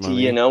much money. In fact,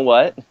 you know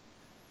what?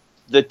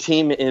 The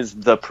team is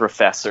the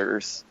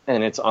Professors,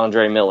 and it's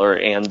Andre Miller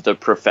and the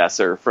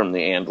Professor from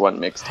the And One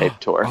mixtape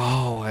tour.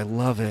 Oh, I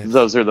love it.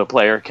 Those are the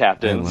player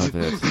captains. I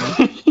love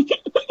it.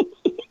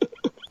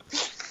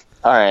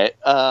 All right.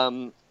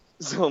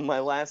 So my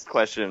last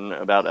question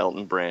about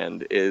Elton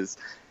Brand is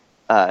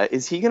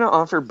he going to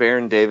offer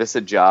Baron Davis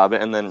a job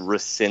and then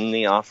rescind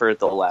the offer at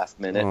the last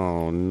minute?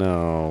 Oh,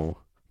 no.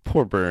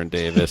 Poor Baron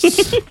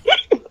Davis.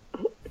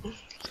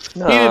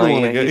 No, he didn't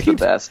want to go. He's the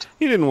best.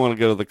 He didn't want to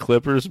go to the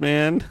Clippers,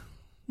 man.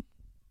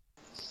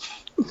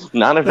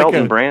 Not if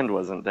Elton Brand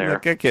wasn't there.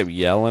 That guy kept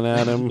yelling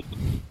at him.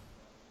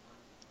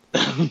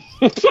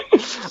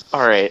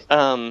 All right.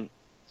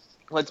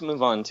 Let's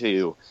move on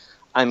to,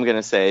 I'm going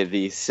to say,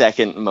 the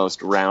second most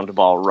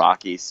Roundball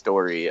Rocky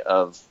story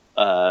of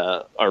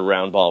our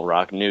Roundball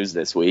Rock news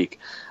this week.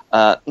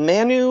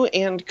 Manu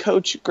and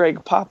Coach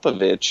Greg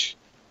Popovich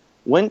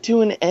went to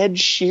an Ed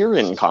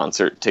Sheeran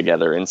concert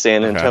together in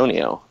San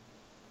Antonio.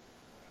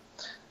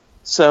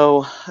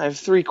 So I have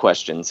 3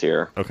 questions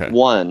here. Okay.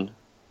 1,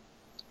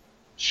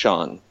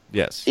 Sean.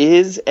 Yes.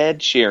 Is Ed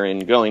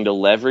Sheeran going to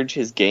leverage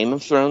his Game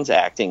of Thrones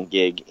acting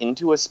gig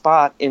into a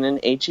spot in an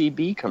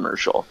HEB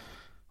commercial?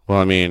 Well,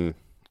 I mean,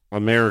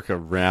 America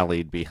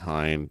rallied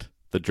behind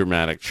the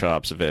dramatic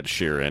chops of Ed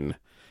Sheeran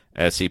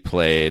as he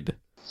played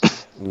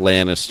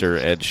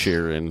Lannister Ed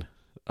Sheeran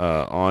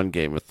on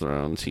Game of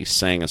Thrones. He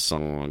sang a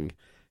song.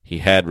 He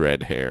had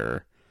red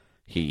hair.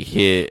 He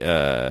hit...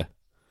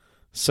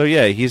 So,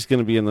 yeah, he's going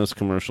to be in those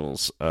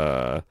commercials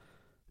and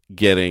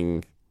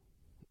Kawhi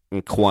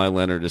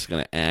Leonard is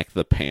going to act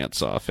the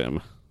pants off him.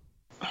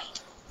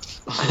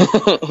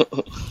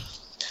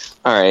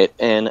 All right,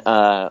 and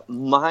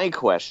my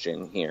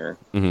question here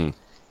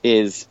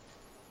is,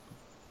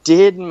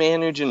 did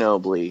Manu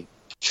Ginobili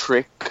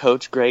trick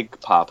Coach Greg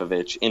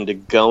Popovich into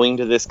going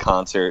to this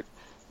concert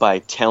by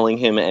telling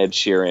him Ed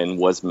Sheeran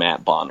was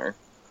Matt Bonner?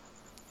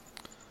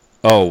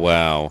 Oh,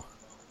 wow.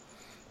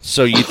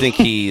 So you think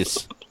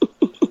he's...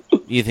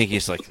 You think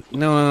he's like,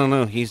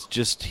 no, he's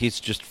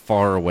just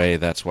far away,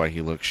 that's why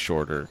he looks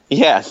shorter.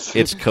 Yes.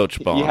 It's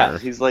Coach Bonner. Yeah,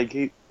 he's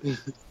like,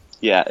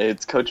 yeah,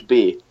 it's Coach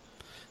B.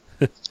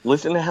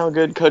 Listen to how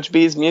good Coach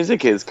B's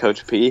music is,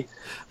 Coach P.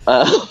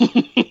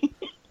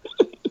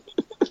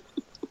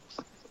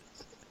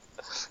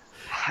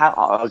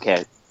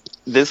 Okay,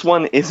 this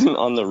one isn't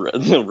on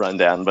the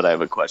rundown, but I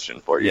have a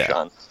question for you,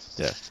 Sean.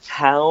 Yeah.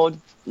 How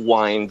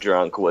wine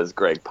drunk was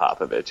Greg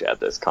Popovich at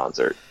this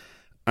concert?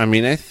 I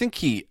mean, I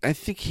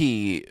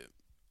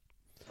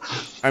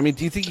mean,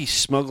 do you think he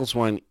smuggles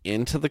wine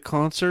into the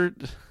concert?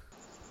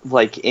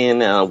 Like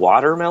in a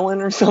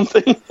watermelon or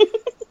something?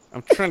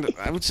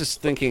 I was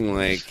just thinking,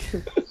 like,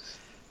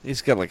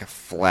 he's got like a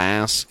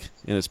flask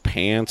in his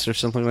pants or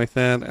something like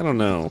that. I don't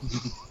know.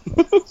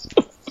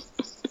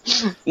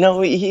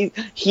 No, he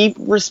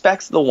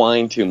respects the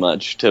wine too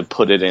much to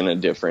put it in a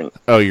different...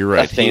 Oh, you're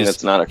right. A thing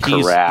that's not a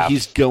carafe.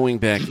 He's going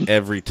back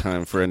every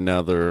time for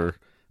another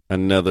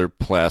another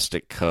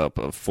plastic cup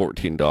of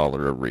 $14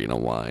 arena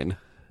wine.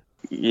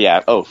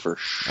 Yeah, oh, for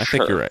sure. I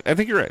think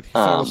you're right. He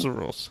follows the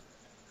rules.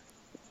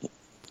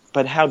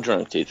 But how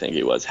drunk do you think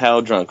he was?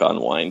 How drunk on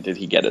wine did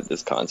he get at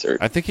this concert?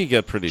 I think he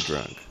got pretty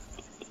drunk.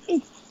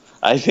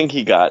 I think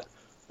he got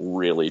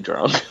really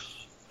drunk.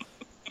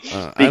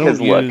 I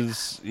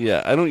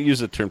don't use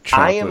the term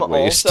chocolate I am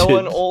wasted. also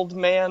an old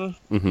man.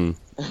 Mm-hmm.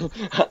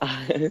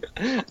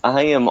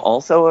 I am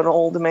also an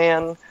old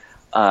man,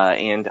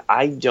 and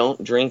I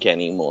don't drink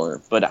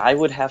anymore, but I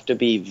would have to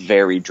be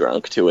very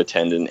drunk to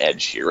attend an Ed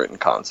Sheeran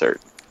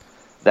concert.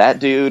 That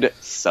dude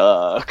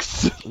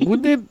sucks.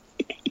 Wouldn't it?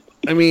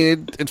 I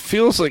mean, it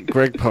feels like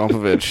Greg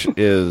Popovich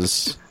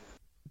is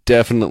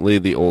definitely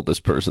the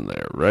oldest person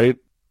there, right?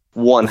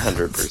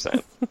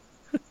 100%.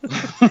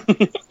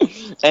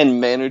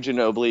 And Manu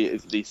Ginobili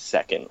is the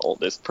second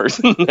oldest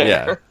person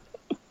there.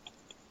 Yeah.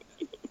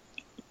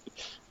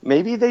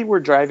 Maybe they were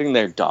driving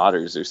their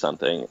daughters or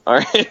something. All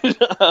right.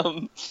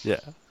 Yeah.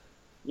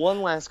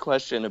 One last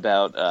question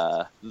about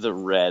the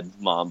Red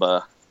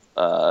Mamba.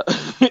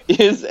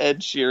 Is Ed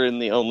Sheeran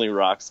the only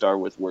rock star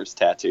with worse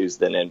tattoos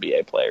than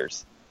NBA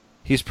players?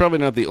 He's probably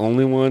not the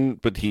only one,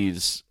 but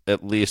he's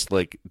at least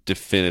like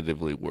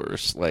definitively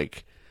worse.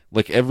 Like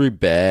every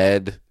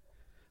bad,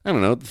 I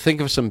don't know,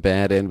 think of some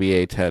bad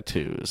NBA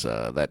tattoos.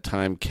 That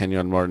time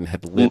Kenyon Martin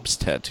had lips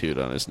tattooed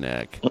on his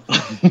neck.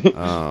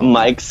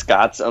 Mike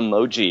Scott's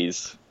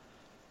emojis.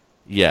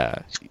 Yeah,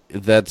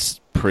 that's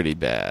pretty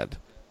bad.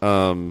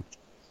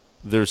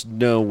 There's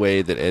no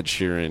way that Ed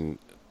Sheeran,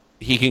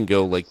 he can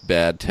go like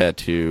bad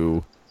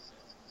tattoo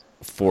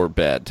for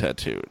bad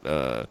tattoo.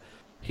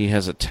 He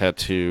has a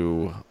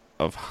tattoo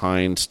of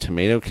Heinz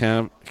tomato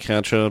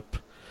ketchup.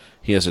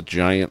 He has a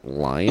giant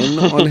lion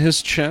on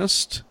his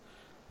chest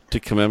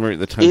to commemorate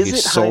the time he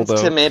sold out.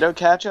 Is it Heinz tomato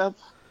ketchup?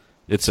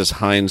 It says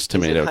Heinz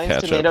tomato ketchup.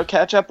 Heinz tomato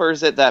ketchup, or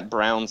is it that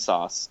brown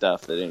sauce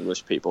stuff that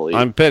English people eat?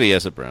 I bet he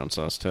has a brown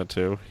sauce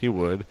tattoo. He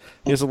would.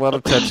 He has a lot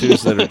of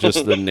tattoos that are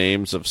just the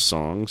names of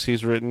songs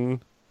he's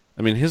written.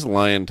 I mean, his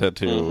lion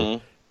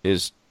tattoo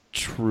is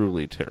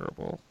truly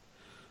terrible.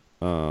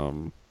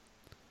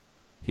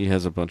 He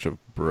has a bunch of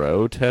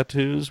bro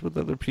tattoos with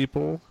other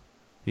people.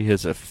 He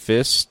has a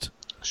fist.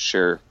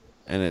 Sure.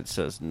 And it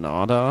says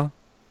nada,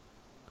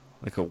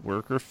 like a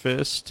worker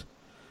fist.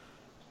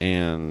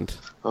 And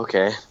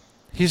okay.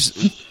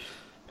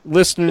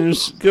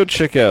 Listeners, go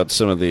check out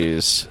some of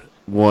these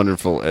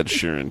wonderful Ed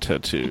Sheeran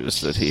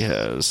tattoos that he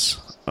has.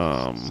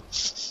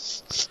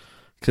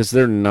 Because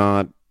they're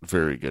not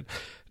very good.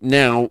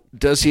 Now,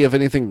 does he have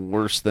anything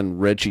worse than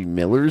Reggie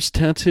Miller's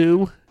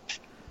tattoo?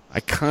 I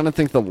kind of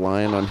think the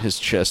lion on his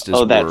chest is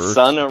worse. Oh, that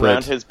sun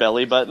around his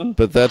belly button?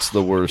 But that's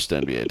the worst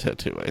NBA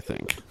tattoo, I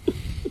think.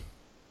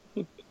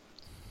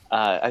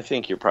 I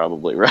think you're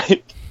probably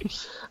right.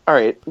 All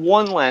right,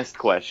 one last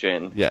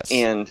question. Yes.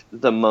 And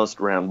the most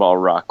roundball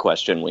rock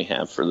question we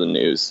have for the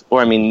news.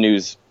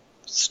 News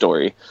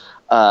story.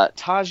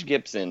 Taj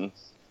Gibson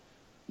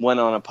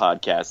went on a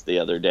podcast the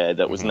other day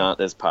that was not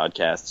this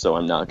podcast, so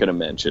I'm not going to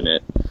mention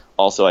it.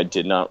 Also, I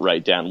did not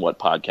write down what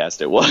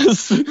podcast it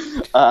was.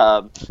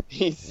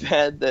 He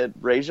said that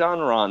Rajon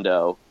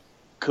Rondo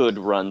could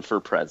run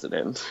for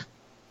president.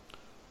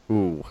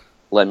 Ooh.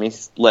 Let me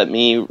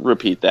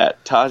repeat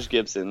that. Taj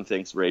Gibson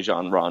thinks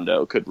Rajon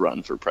Rondo could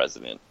run for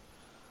president.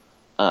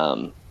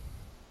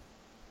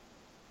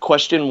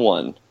 Question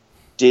 1.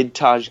 Did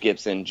Taj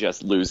Gibson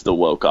just lose the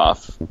woke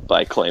off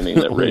by claiming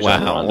that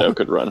Rajon Rondo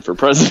could run for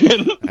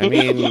president? I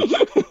mean,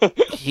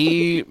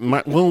 he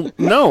might. Well,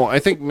 no. I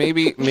think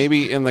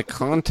maybe in the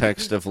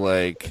context of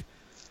like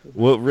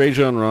what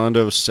Rajon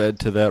Rondo said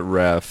to that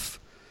ref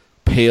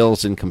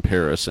pales in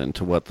comparison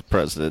to what the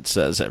president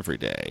says every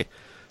day.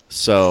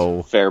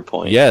 So fair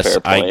point. Yes, fair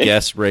point. I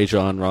guess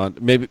Rajon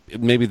Rondo.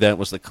 Maybe that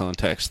was the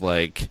context.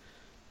 Like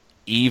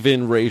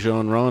even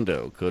Rajon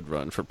Rondo could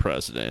run for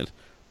president,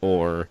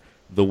 or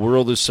the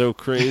world is so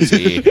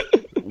crazy.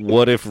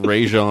 What if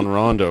Rajon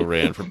Rondo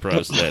ran for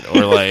president?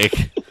 Or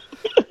like,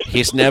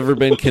 he's never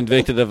been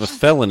convicted of a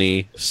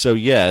felony, so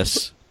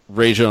yes,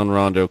 Rajon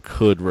Rondo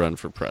could run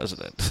for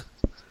president.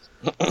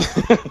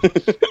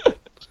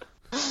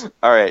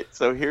 All right,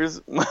 so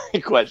here's my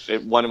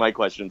question. One of my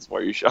questions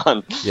for you,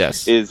 Sean.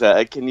 Yes. Is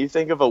can you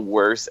think of a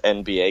worse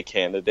NBA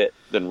candidate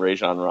than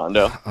Rajon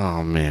Rondo?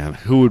 Oh man,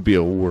 who would be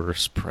a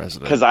worse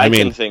president? Because I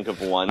can think of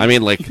one. I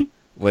mean, like.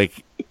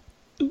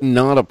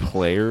 Not a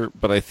player,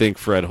 but I think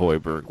Fred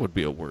Hoiberg would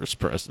be a worse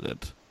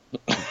president.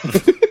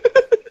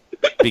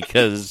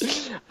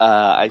 Because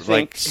I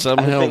think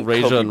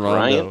Rajon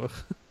Rondo,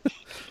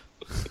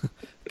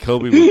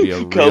 Kobe would be a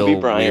real Kobe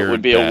Bryant weird,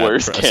 would be a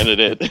worse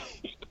president.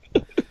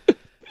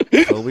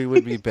 candidate. Kobe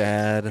would be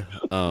bad.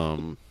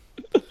 I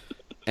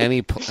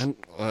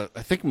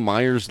think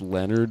Myers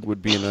Leonard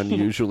would be an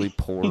unusually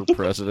poor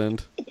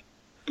president.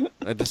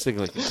 I just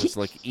think just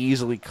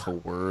easily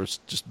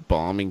coerced, just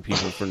bombing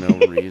people for no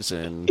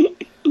reason.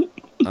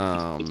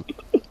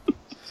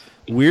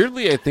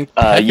 Weirdly, I think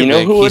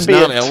Pekovic, he's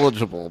not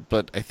eligible,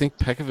 but I think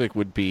Pekovic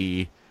would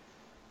be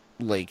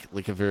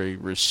like a very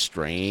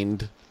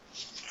restrained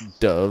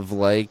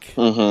dove-like,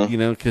 Mm-hmm. you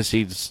know, because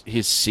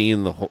he's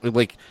seen the whole,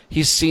 like,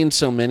 he's seen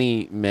so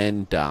many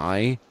men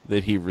die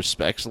that he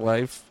respects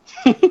life.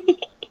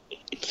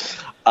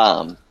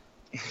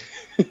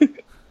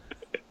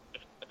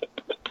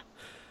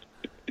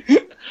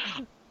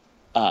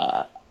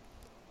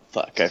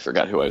 Fuck, I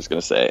forgot who I was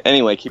going to say.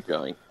 Anyway, keep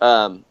going.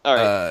 All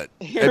right.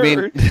 I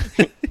mean,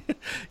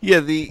 yeah,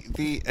 I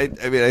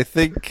mean, I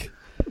think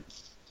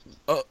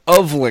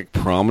of like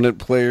prominent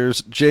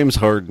players, James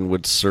Harden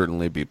would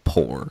certainly be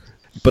poor.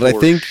 But I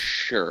think,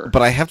 sure.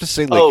 But I have to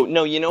say, like, oh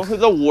no, you know who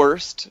the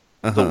worst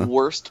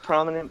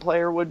prominent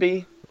player would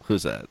be?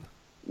 Who's that?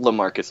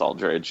 LaMarcus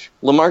Aldridge.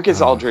 LaMarcus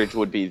Aldridge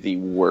would be the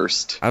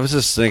worst. I was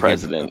just thinking.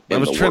 President I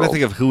was in the trying world. to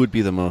think of who would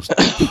be the most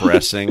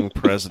depressing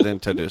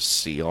president to just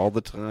see all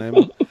the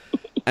time,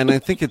 and I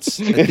think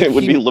It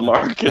would be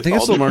LaMarcus. I think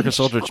it's Aldridge. LaMarcus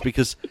Aldridge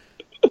because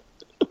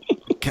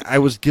I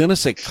was gonna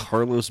say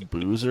Carlos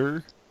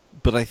Boozer,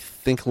 but I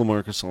think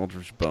LaMarcus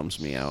Aldridge bums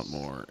me out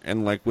more.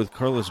 And like with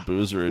Carlos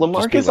Boozer, it'd just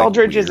be, LaMarcus like,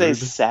 Aldridge is a weird.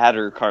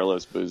 sadder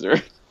Carlos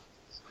Boozer.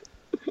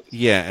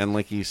 Yeah, and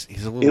like he's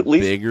a little At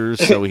least- bigger,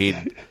 so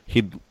he'd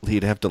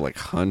have to like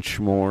hunch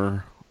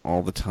more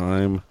all the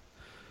time,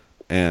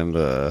 and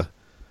the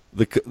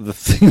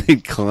thing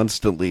they'd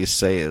constantly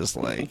say is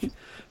like,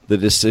 the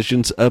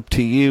decision's up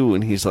to you,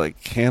 and he's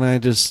like, can't I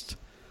just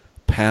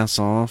pass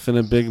off in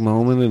a big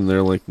moment? And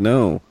they're like,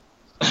 no,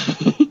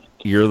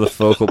 you're the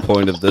focal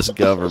point of this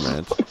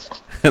government.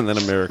 And then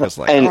America's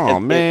like, oh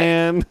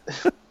man,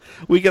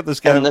 we got this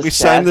guy, we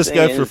signed this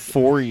guy for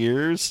 4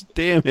 years,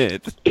 damn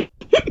it.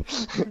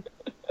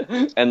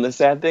 And the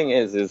sad thing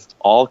is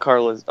all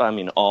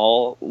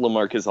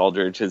LaMarcus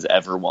Aldridge has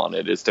ever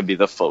wanted is to be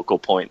the focal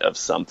point of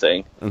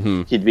something.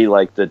 Mm-hmm. He'd be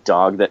like the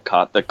dog that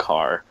caught the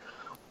car.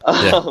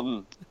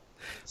 Yeah.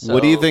 So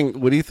What do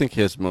you think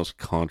his most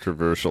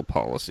controversial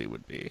policy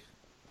would be?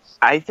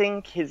 I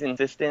think his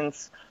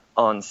insistence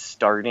on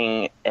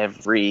starting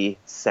every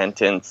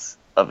sentence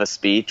of a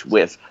speech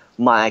with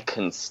 "my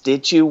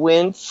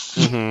constituents"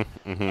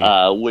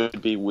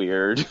 would be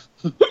weird.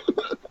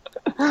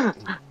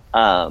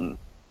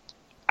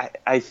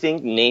 I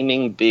think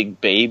naming Big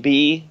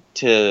Baby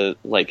to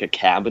like a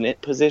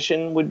cabinet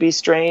position would be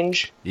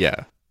strange.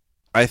 Yeah.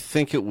 I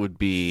think it would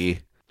be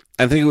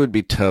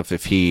tough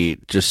if he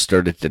just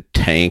started to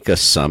tank a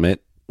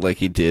summit like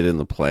he did in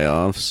the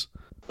playoffs.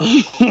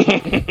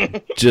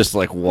 Just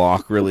like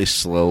walk really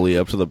slowly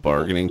up to the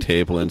bargaining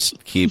table and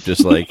keep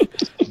just like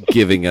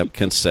giving up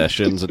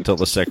concessions until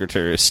the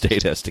Secretary of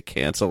State has to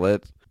cancel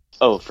it.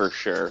 Oh, for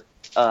sure.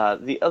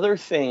 The other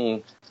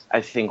thing I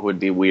think would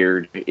be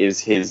weird is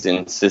his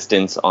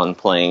insistence on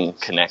playing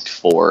Connect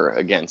 4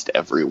 against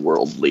every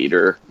world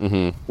leader.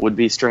 Would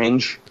be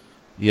strange.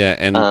 Yeah,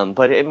 and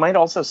but it might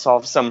also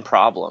solve some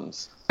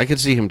problems. I could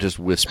see him just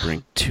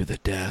whispering to the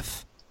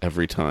death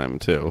every time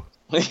too.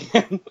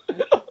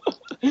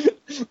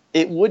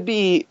 It would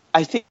be...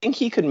 I think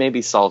he could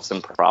maybe solve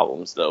some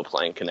problems, though,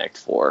 playing Connect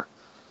 4.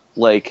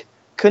 Like,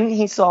 couldn't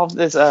he solve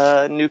this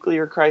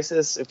nuclear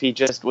crisis if he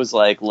just was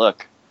like,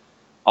 look,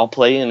 I'll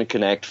play in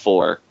Connect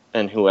 4,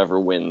 and whoever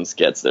wins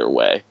gets their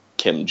way.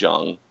 Kim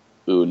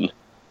Jong-un.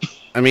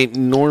 I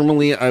mean,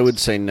 normally I would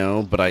say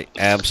no, but I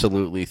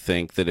absolutely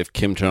think that if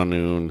Kim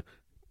Jong-un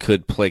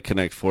could play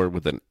Connect 4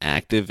 with an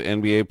active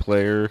NBA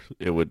player,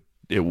 it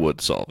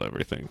would solve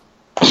everything.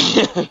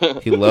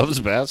 He loves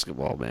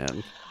basketball,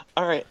 man.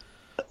 All right.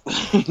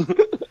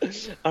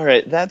 All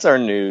right, that's our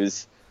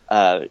news.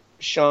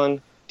 Sean,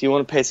 do you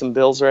want to pay some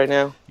bills right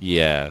now?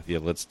 Yeah,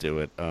 let's do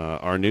it.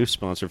 Our new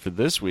sponsor for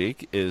this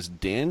week is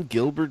Dan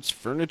Gilbert's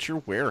Furniture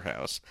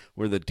Warehouse,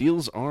 where the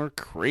deals are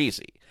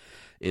crazy.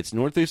 It's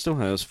Northeast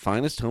Ohio's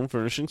finest home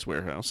furnishings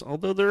warehouse,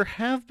 although there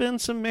have been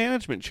some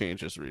management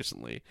changes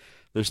recently.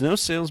 There's no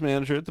sales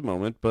manager at the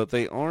moment, but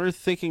they are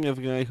thinking of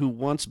a guy who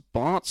once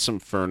bought some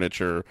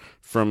furniture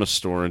from a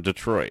store in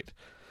Detroit.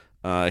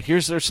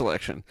 Here's their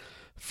selection.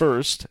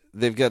 First,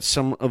 they've got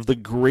some of the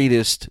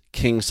greatest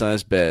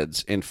king-size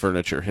beds in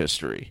furniture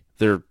history.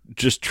 They're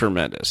just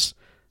tremendous.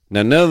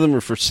 Now, none of them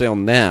are for sale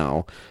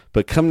now,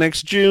 but come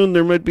next June,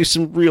 there might be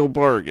some real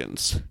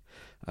bargains.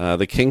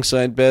 The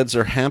king-size beds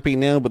are happy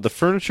now, but the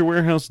Furniture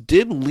Warehouse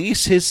did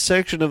lease his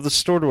section of the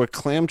store to a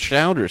clam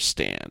chowder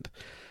stand.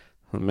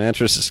 The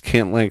mattresses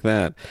can't like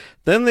that.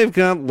 Then they've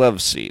got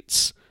love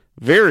seats.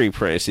 Very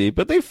pricey,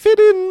 but they fit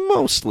in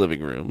most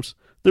living rooms.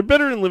 They're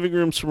better in living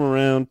rooms from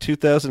around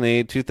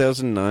 2008,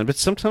 2009, but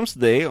sometimes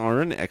they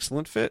are an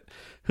excellent fit.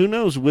 Who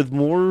knows, with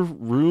more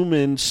room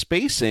and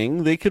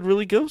spacing, they could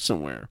really go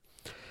somewhere.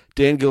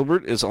 Dan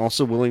Gilbert is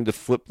also willing to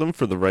flip them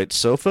for the right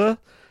sofa.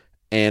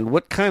 And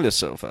what kind of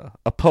sofa?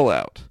 A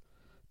pull-out.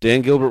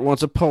 Dan Gilbert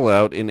wants a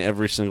pull-out in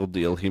every single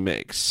deal he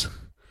makes.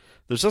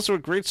 There's also a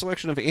great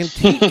selection of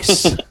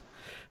antiques.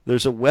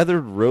 There's a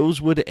weathered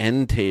rosewood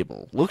end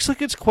table. Looks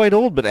like it's quite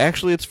old, but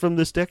actually it's from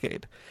this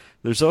decade.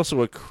 There's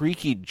also a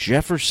creaky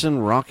Jefferson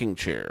rocking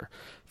chair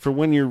for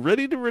when you're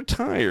ready to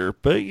retire,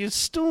 but you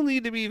still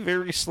need to be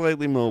very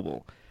slightly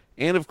mobile.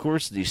 And, of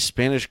course, the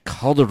Spanish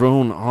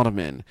Calderón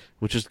ottoman,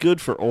 which is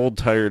good for old,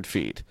 tired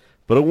feet.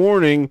 But a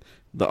warning,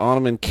 The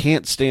ottoman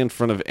can't stay in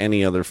front of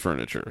any other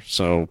furniture,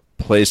 so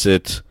place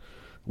it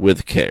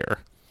with care.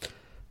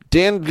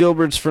 Dan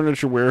Gilbert's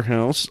Furniture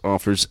Warehouse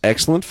offers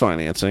excellent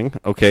financing.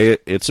 Okay,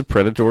 it's a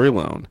predatory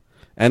loan.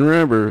 And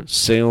remember,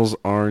 sales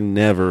are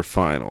never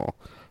final.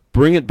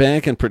 Bring it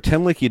back and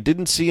pretend like you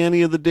didn't see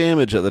any of the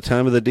damage at the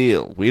time of the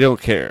deal. We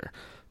don't care.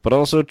 But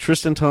also,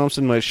 Tristan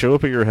Thompson might show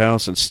up at your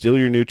house and steal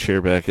your new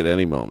chair back at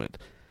any moment.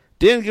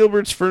 Dan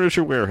Gilbert's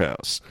Furniture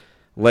Warehouse.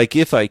 Like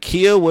if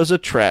IKEA was a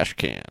trash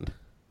can.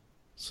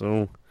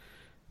 So,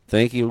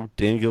 thank you,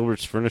 Dan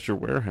Gilbert's Furniture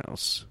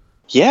Warehouse.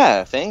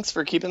 Yeah, thanks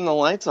for keeping the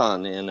lights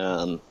on.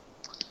 And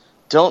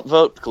don't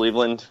vote,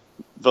 Cleveland.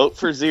 Vote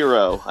for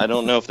 0. I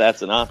don't know if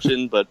that's an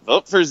option, but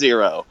vote for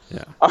 0.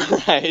 Yeah. All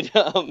right.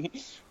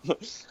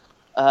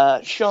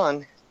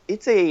 Sean,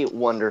 it's a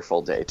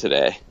wonderful day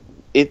today.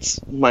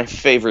 It's my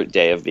favorite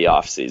day of the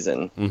off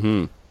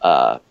season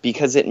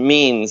because it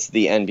means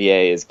the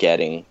NBA is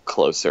getting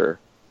closer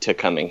to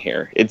coming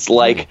here. It's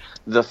like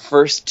the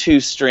first 2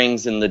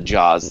 strings in the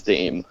Jaws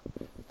theme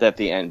that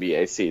the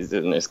NBA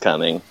season is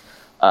coming.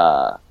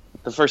 The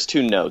first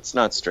 2 notes,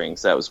 not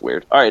strings. That was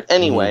weird. All right.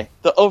 Anyway,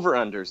 the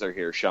over-unders are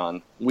here,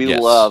 Sean. We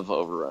love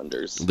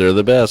over-unders. They're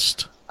the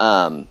best.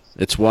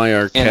 It's why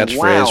our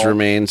catchphrase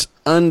remains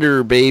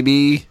under,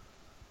 baby.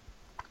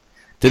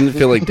 Didn't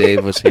feel like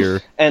Dave was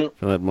here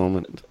for that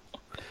moment.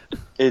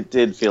 It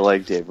did feel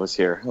like Dave was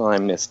here. Oh, I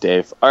miss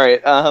Dave. All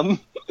right.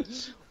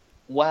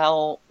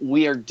 While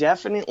we are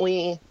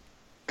definitely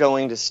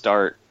going to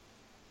start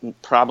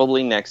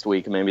probably next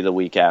week, maybe the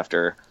week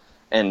after,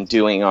 and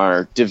doing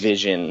our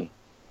division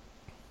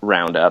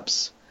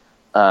roundups,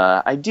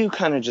 I do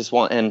kind of just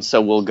want, and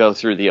so we'll go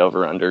through the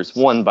over-unders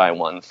one by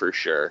one for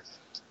sure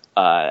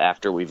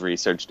after we've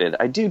researched it.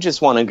 I do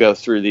just want to go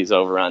through these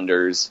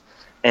over-unders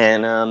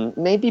and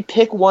maybe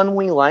pick one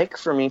we like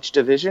from each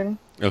division.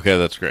 Okay,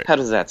 that's great. How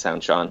does that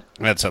sound, Sean?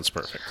 That sounds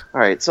perfect. All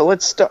right, so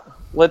let's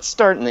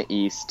start in the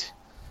East.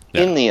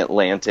 Yeah. In the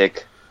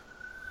Atlantic,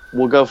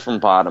 we'll go from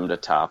bottom to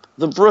top.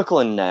 The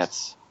Brooklyn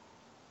Nets,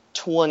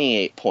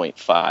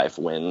 28.5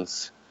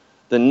 wins.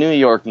 The New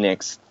York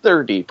Knicks,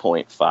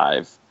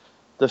 30.5.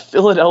 The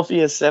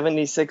Philadelphia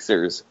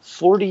 76ers,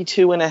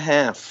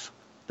 42.5.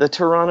 The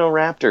Toronto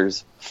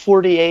Raptors,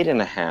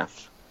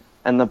 48.5.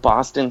 And the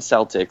Boston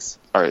Celtics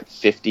are at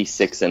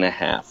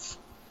 56.5.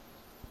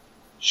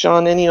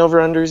 Sean, any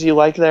over-unders you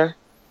like there?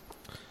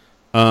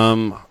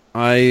 I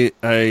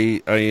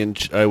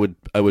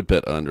would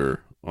bet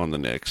under on the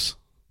Knicks.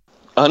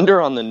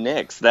 Under on the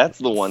Knicks. That's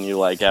the one you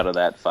like out of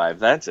that 5.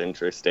 That's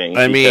interesting.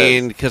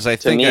 Because I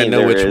think I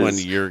know which one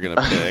you're going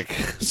to pick,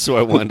 so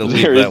I wanted to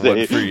leave that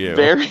one for you.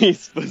 Very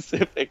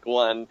specific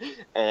one,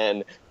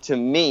 and to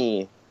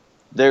me,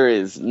 there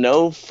is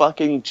no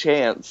fucking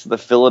chance the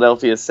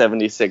Philadelphia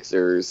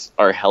 76ers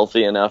are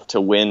healthy enough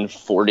to win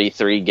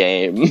 43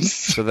 games.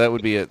 So that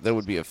would be a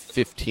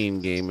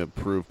 15-game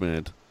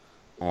improvement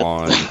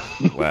on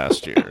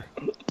last year.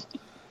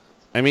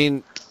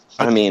 The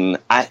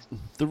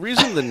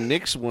reason the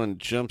Knicks one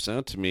jumps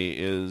out to me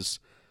is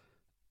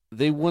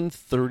they won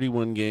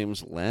 31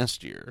 games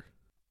last year.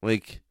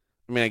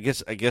 I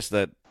guess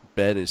that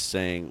bet is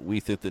saying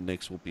we think the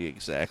Knicks will be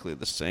exactly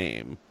the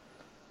same.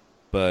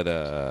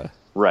 But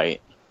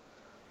right.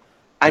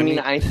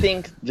 I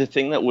think the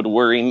thing that would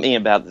worry me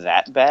about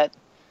that bet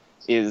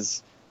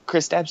is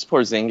Kristaps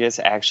Porzingis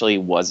actually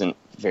wasn't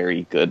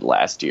very good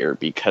last year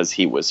because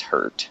he was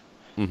hurt.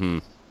 Mm-hmm.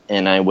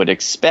 And I would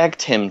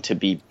expect him to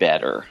be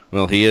better.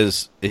 Well, he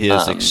is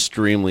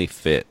extremely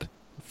fit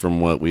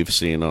from what we've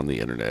seen on the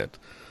internet.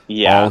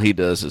 Yeah. All he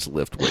does is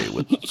lift weight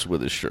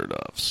with his shirt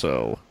off.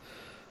 So,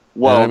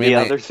 well, the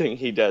other thing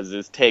he does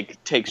is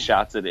take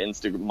shots at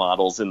Instagram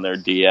models in their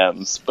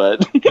DMs.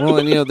 But well,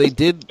 and they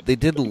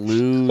did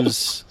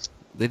lose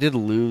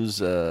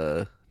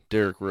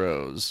Derrick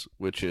Rose,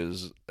 which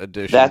is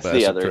addition by subtraction. That's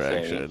the other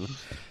thing.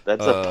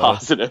 That's a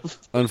positive.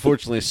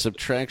 Unfortunately,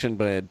 subtraction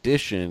by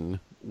addition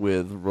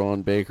with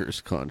Ron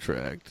Baker's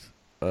contract.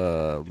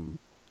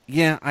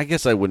 Yeah, I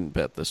guess I wouldn't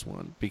bet this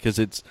one because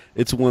it's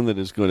one that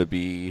is going to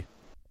be.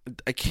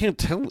 I can't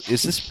tell.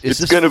 Is this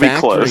going to be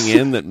close? Factoring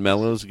in that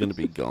Melo's going to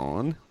be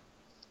gone?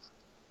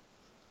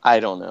 I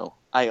don't know.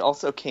 I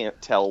also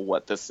can't tell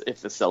if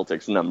the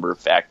Celtics number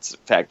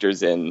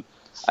factors in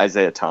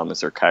Isaiah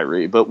Thomas or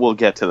Kyrie, but we'll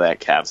get to that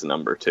Cavs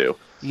number too.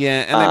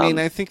 Yeah, and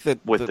I think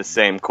that with the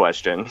same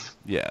question.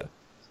 Yeah.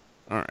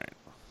 All right.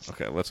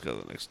 Okay, let's go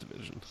to the next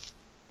division.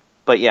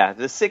 But yeah,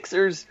 the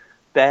Sixers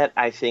bet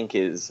I think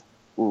is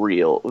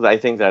real. I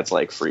think that's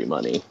like free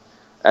money.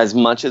 As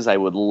much as I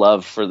would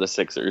love for the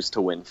Sixers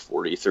to win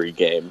 43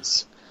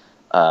 games,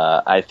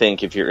 I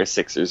think if you're a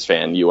Sixers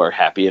fan, you are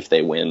happy if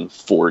they win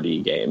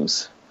 40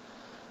 games.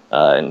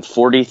 And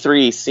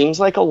 43 seems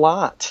like a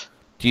lot.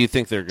 Do you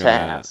think they're going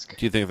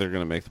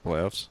to make the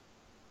playoffs?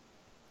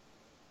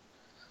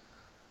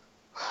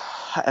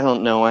 I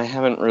don't know. I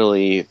haven't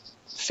really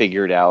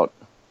figured out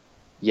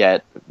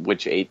yet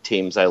which 8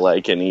 teams I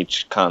like in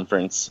each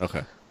conference.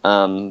 Okay.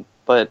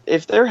 But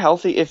if they're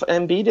healthy, if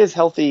Embiid is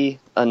healthy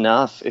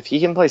enough, if he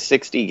can play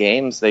 60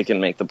 games, they can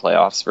make the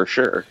playoffs for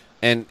sure.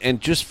 And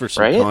just for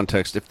some Right?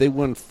 context, if they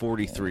won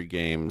 43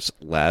 games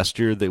last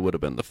year, they would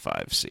have been the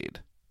 5 seed.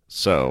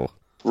 So,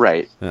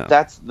 Right. Yeah.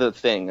 That's the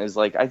thing, is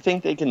like, I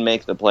think they can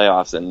make the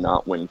playoffs and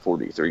not win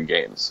 43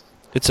 games.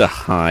 it's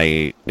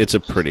a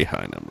pretty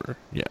high number.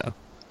 Yeah.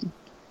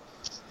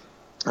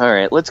 All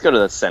right, let's go to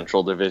the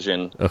Central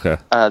Division. Okay.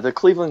 The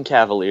Cleveland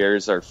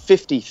Cavaliers are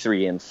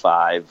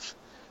 53-5.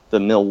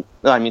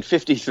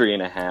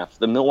 53.5.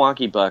 The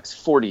Milwaukee Bucks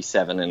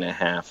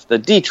 47.5. The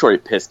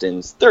Detroit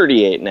Pistons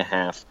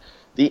 38.5.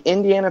 The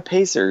Indiana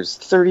Pacers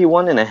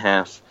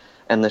 31.5,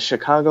 and the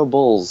Chicago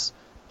Bulls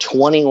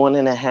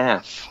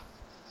 21.5.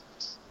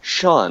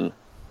 Sean,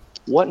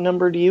 what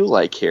number do you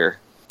like here?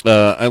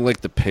 I like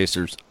the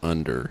Pacers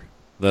under.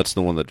 That's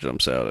the one that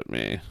jumps out at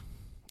me.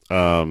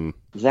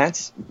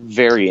 That's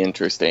very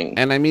interesting.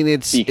 And I mean,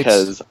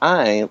 because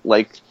I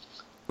like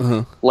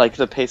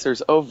the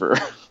Pacers over.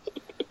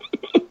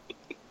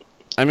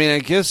 I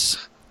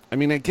guess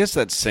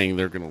that's saying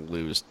they're going to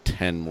lose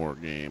 10 more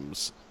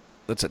games.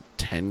 That's a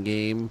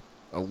 10-game,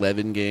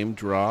 11-game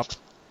drop.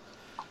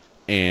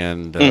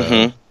 And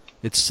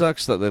it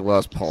sucks that they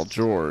lost Paul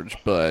George,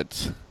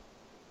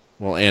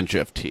 and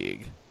Jeff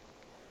Teague.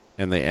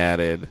 And they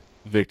added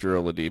Victor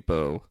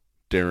Oladipo,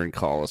 Darren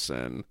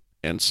Collison,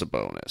 and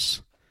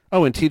Sabonis.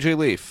 Oh, and TJ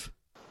Leaf.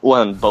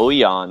 Well, and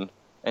Bojan.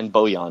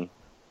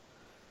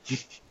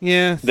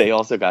 Yeah. They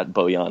also got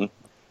Bojan.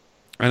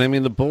 And I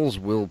mean, the Bulls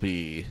will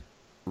be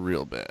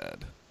real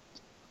bad.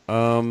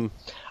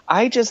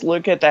 I just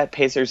look at that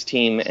Pacers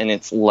team, and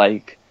it's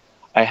like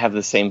I have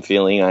the same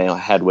feeling I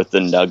had with the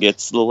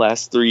Nuggets the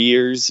last 3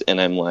 years, and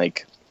I'm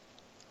like,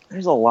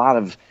 there's a lot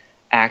of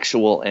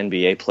actual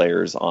NBA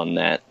players on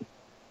that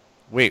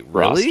Wait,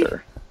 really?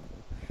 roster.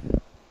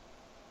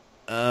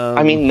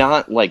 I mean,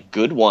 not like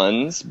good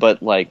ones,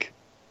 but like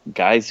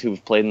guys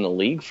who've played in the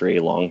league for a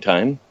long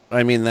time.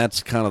 I mean,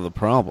 that's kind of the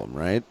problem,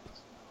 right?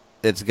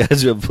 It's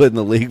guys who have played in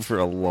the league for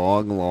a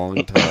long,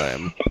 long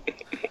time.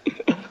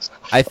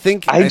 I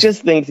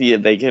just think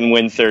they can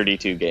win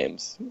 32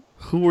 games.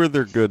 Who are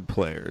their good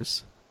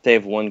players? They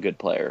have one good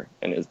player,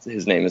 and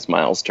his name is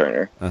Miles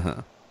Turner.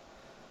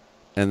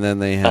 And then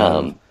they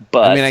have.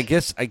 But I mean,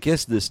 I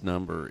guess this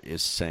number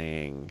is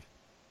saying,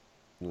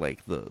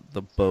 like, the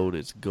boat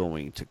is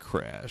going to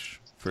crash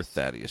for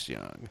Thaddeus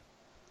Young,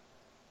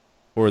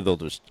 or they'll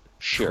just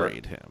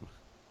trade him.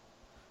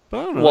 But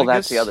I don't know. Well,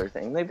 that's the other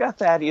thing. They've got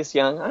Thaddeus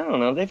Young. I don't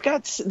know.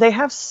 They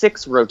have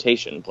 6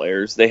 rotation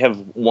players. They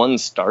have 1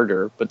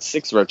 starter, but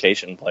 6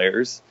 rotation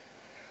players.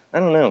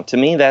 I don't know. To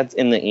me, that's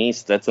in the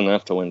East. That's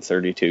enough to win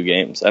 32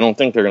 games. I don't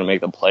think they're going to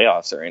make the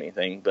playoffs or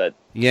anything. But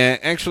yeah,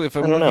 actually, I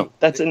don't know.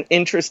 That's an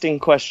interesting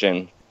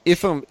question.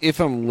 If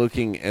I'm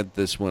looking at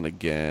this one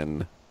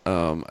again,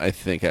 I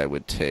think I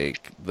would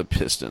take the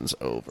Pistons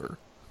over.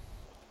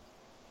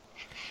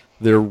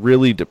 They're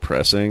really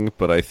depressing,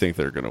 but I think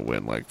they're going to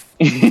win like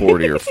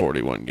 40 or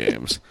 41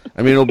 games.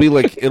 I mean,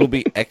 it'll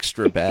be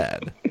extra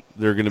bad.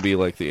 They're going to be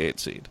like the 8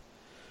 seed.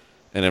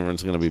 And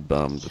everyone's going to be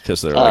bummed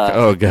because they're like,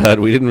 oh, God,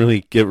 we didn't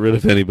really get rid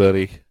of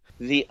anybody.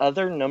 The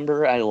other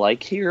number I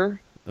like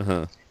here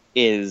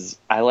is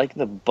I like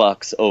the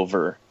Bucks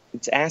over.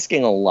 It's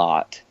asking a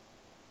lot.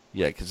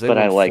 Yeah, because but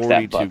I like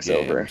that Bucks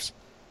games. over.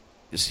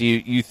 So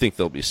you think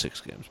they'll be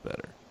 6 games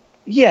better?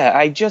 Yeah,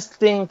 I just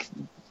think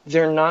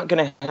they're not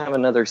going to have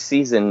another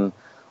season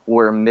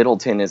where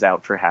Middleton is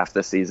out for half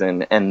the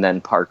season and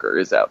then Parker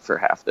is out for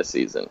half the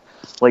season.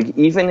 Like,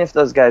 even if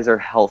those guys are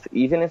healthy,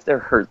 even if they're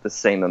hurt the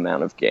same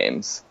amount of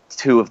games,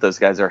 2 of those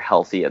guys are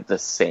healthy at the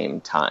same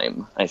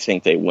time, I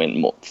think they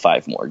win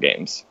 5 more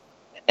games.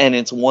 And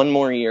it's 1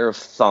 more year of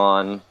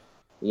Thon,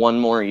 1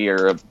 more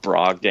year of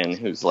Brogdon,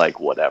 who's like,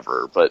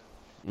 whatever, but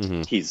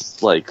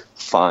he's like,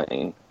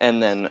 fine.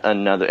 And then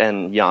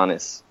and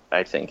Giannis,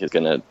 I think, is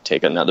going to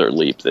take another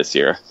leap this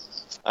year.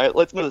 All right,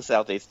 let's move to the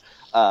Southeast.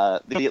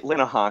 The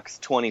Atlanta Hawks,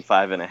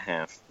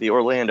 25.5. The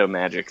Orlando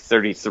Magic,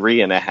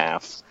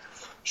 33.5.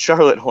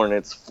 Charlotte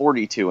Hornets,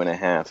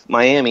 42.5.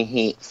 Miami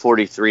Heat,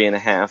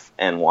 43.5.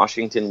 And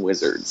Washington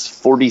Wizards,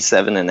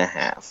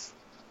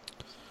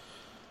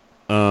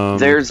 47.5.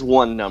 There's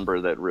one number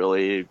that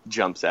really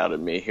jumps out at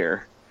me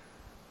here.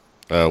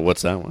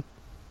 What's that one?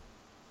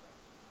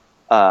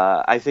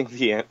 I think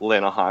the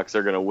Atlanta Hawks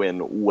are going to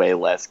win way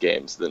less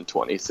games than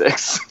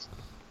 26.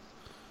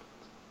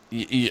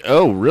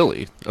 Oh,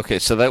 really? Okay,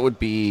 so that would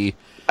be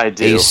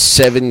a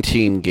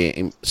 17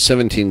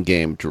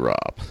 game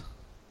drop.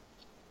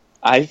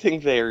 I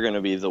think they are going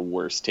to be the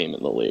worst team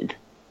in the league.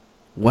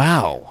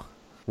 Wow.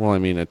 Well, I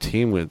mean, a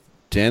team with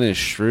Dennis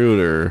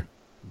Schroeder,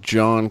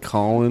 John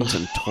Collins,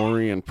 and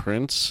Taurean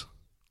Prince.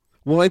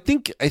 Well, I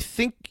think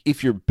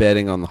if you're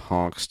betting on the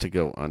Hawks to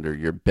go under,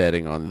 you're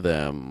betting on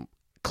them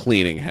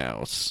cleaning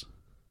house,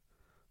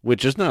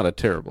 which is not a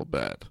terrible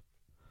bet.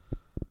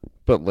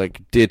 But,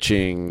 like,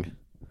 ditching...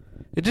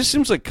 It just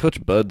seems like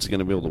Coach Bud's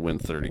going to be able to win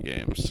 30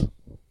 games.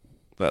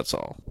 That's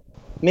all.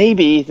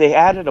 Maybe. They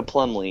added a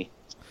Plumlee.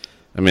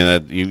 I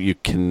mean, you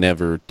can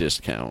never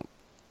discount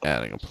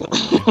adding a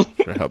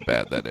Plumlee for how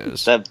bad that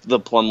is. That's the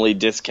Plumlee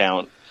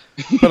discount.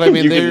 But I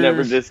mean, you can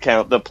never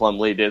discount the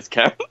Plumlee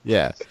discount.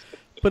 Yeah.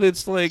 But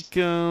it's like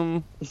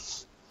they're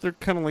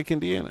kind of like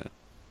Indiana,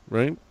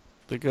 right?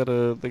 They got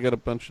a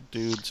bunch of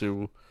dudes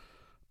who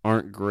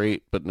aren't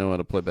great but know how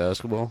to play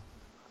basketball.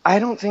 I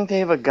don't think they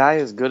have a guy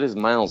as good as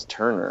Miles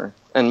Turner,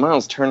 and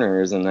Miles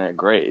Turner isn't that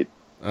great,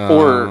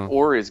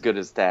 or as good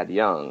as Thad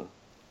Young.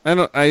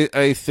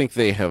 I think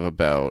they have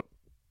about.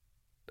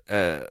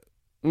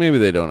 Maybe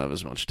they don't have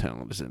as much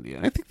talent as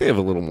Indiana. I think they have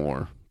a little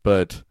more,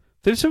 but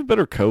they just have a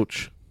better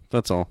coach.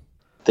 That's all.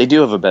 They do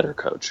have a better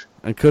coach.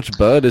 And Coach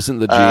Bud isn't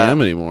the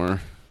GM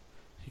anymore.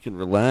 He can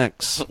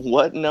relax.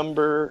 What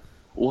number?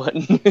 What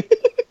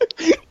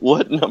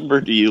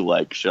number do you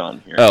like,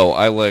 Sean? Here. Oh,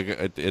 I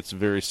like. It's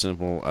very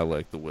simple. I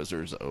like the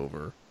Wizards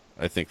over.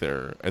 I think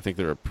they're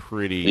a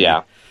pretty.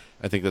 Yeah.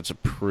 I think that's a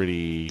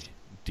pretty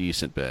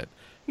decent bet.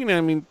 You know,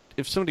 I mean,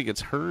 if somebody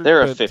gets hurt,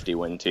 they're a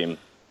 50-win team.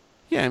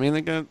 Yeah, I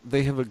mean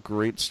they have a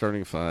great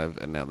starting five,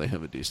 and now they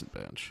have a decent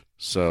bench.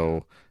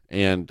 So,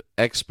 and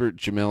expert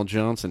Jamel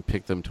Johnson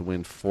picked them to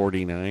win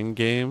 49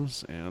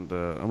 games, and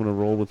I'm going to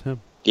roll with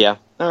him. Yeah.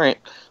 All right.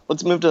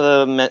 Let's move to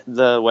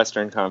the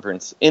Western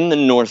Conference. In the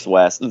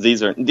Northwest,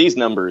 these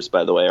numbers,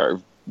 by the way, are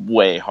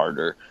way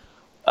harder.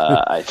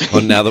 I think.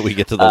 Well, now that we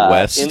get to the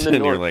West,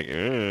 and you're like,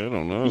 I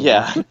don't know.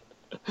 Yeah.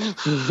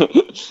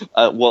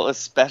 Well,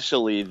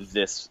 especially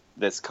this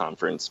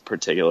conference,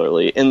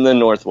 particularly in the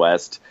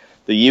Northwest,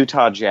 the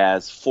Utah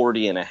Jazz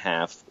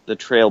 40.5, the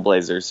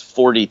Trailblazers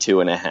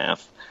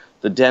 42.5,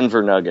 the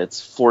Denver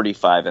Nuggets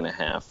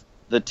 45.5.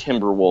 The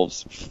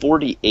Timberwolves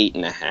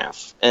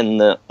 48.5, and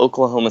the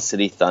Oklahoma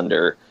City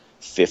Thunder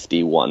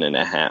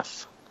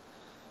 51.5.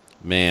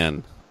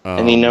 Man,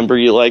 any number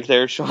you like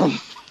there, Sean?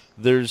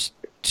 There's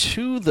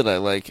two that I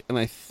like, and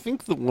I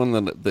think the one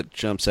that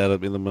jumps out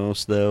at me the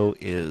most though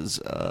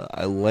is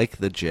I like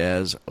the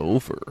Jazz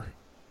over.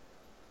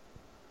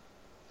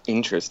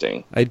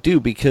 Interesting. I do,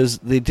 because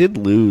they did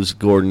lose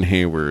Gordon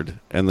Hayward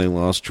and they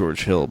lost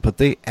George Hill, but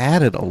they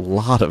added a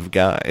lot of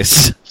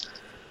guys.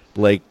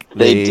 Like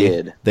they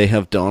did. They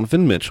have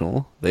Donovan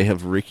Mitchell. They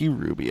have Ricky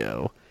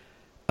Rubio.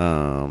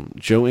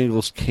 Joe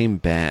Ingles came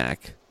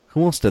back.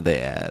 Who else did they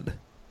add?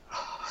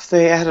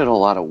 They added a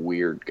lot of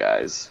weird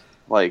guys.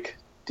 Like,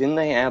 didn't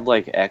they add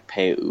like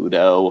Ekpe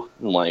Udoh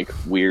and like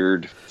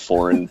weird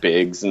foreign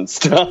bigs and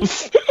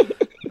stuff?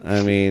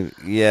 I mean,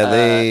 yeah,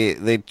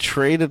 they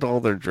traded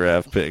all their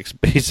draft picks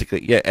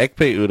basically. Yeah,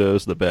 Ekpe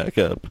Udoh's the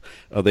backup.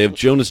 Oh, they have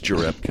Jonas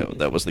Jerebko.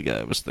 That was the guy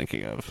I was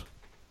thinking of.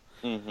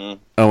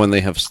 Mm-hmm. Oh, and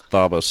they have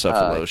Thabo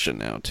Cephalosha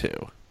now,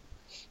 too.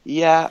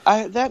 Yeah,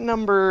 that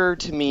number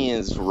to me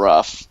is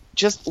rough.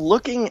 Just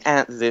looking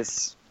at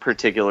this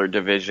particular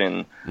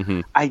division,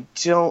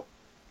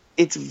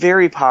 it's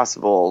very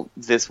possible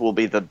this will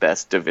be the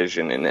best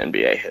division in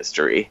NBA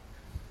history.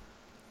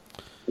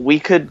 We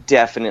could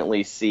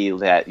definitely see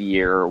that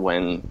year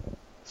when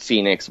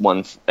Phoenix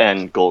won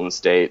and Golden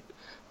State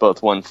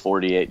both won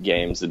 48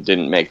 games and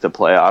didn't make the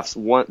playoffs.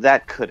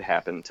 That could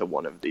happen to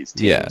one of these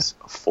teams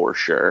for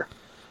sure.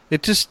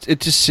 It just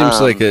seems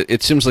like an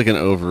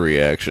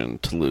overreaction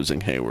to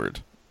losing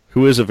Hayward,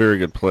 who is a very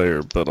good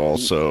player, but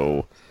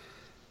also,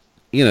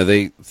 you know,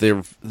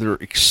 they're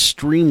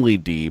extremely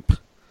deep,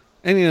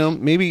 and you know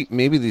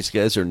maybe these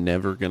guys are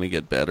never going to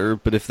get better,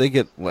 but if they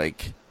get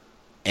like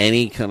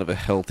any kind of a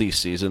healthy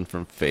season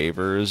from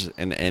Favors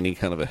and any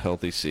kind of a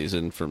healthy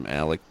season from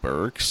Alec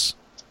Burks,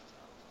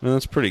 well,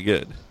 that's pretty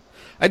good.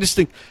 I just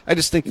think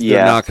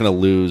they're not going to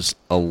lose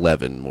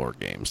 11 more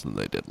games than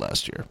they did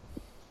last year.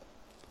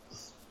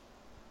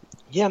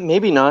 Yeah,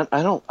 maybe not.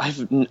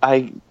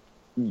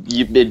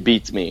 It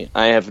beats me.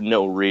 I have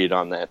no read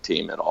on that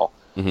team at all.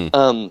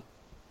 Mm-hmm.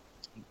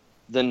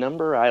 The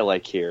number I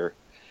like here,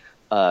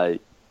 and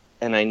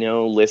I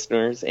know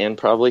listeners and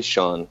probably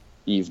Sean,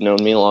 you've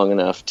known me long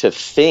enough to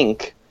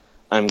think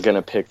I'm going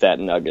to pick that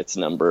Nuggets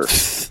number.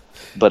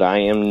 But I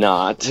am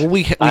not. Well,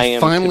 we I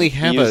finally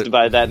am confused have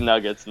by that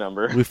Nuggets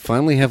number. We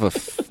finally have a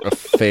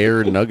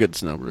fair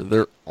Nuggets number.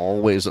 They're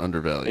always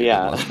undervalued in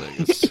Las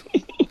Vegas,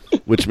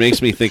 which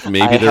makes me think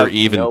maybe they're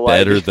even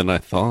better than I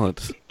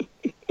thought.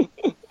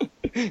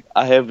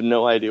 I have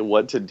no idea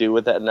what to do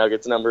with that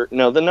Nuggets number.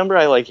 No, the number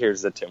I like here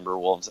is the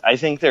Timberwolves. I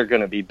think they're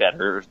going to be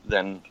better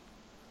than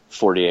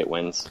 48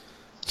 wins.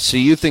 So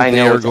you think I they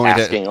know are it's going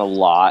asking a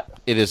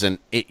lot.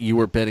 You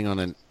were betting on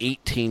an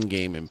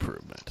 18-game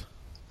improvement.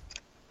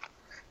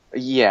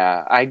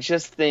 Yeah, I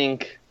just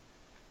think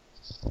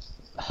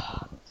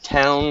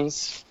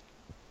Towns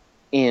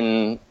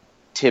in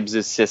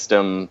Tibbs'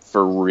 system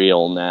for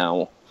real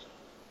now,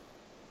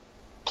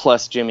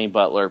 plus Jimmy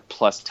Butler,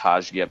 plus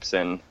Taj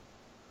Gibson,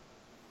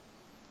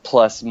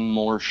 plus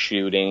more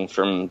shooting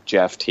from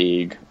Jeff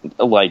Teague,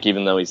 like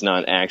even though he's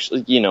not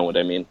actually, you know what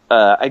I mean.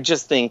 I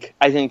think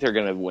they're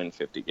going to win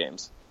 50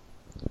 games.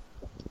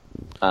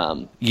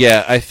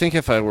 Yeah, I think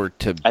if I were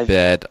to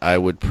bet, I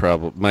would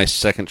probably, my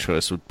second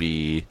choice would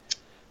be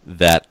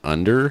that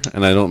under,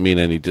 and I don't mean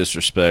any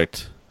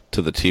disrespect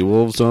to the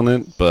T-Wolves on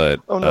it,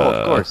 but oh no,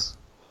 of course.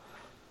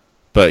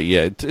 But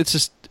yeah, it's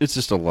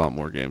just a lot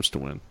more games to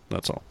win.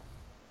 That's all.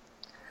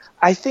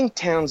 I think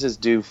Towns is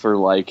due for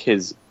like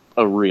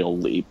a real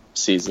leap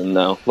season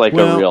though, like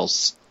a real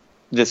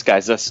this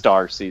guy's a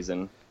star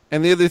season.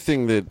 And the other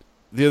thing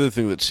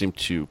that seemed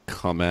to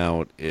come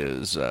out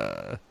is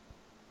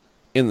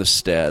in the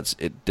stats,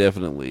 it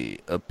definitely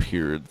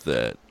appeared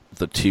that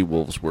the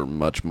T-Wolves were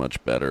much,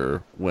 much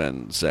better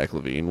when Zach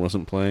LaVine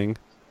wasn't playing,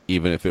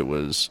 even if it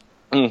was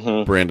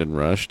Brandon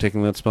Rush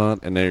taking that spot,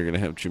 and now you're going to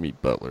have Jimmy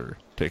Butler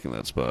taking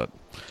that spot.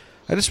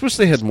 I just wish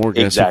they had more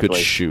guys who could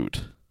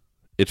shoot.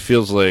 It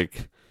feels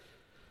like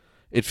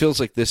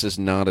this is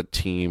not a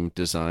team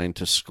designed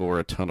to score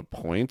a ton of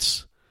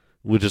points,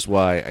 which is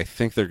why I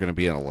think they're going to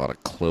be in a lot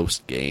of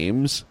close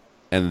games,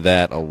 and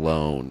that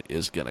alone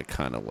is going to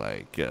kind of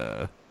like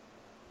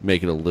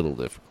make it a little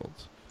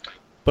difficult.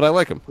 But I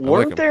like them.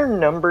 Weren't their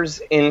numbers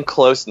in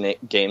close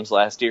games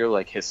last year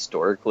like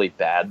historically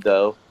bad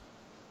though?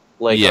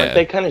 Like, aren't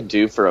they kind of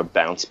due for a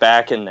bounce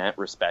back in that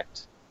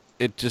respect?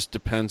 It just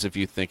depends if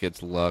you think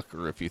it's luck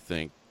or if you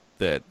think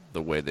that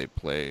the way they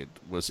played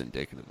was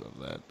indicative of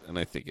that. And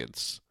I think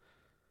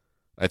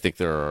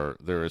there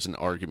is an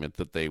argument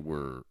that they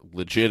were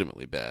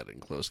legitimately bad in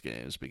close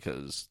games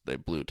because they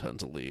blew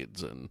tons of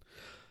leads.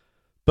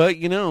 But,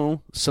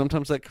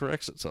 sometimes that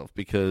corrects itself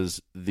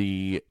because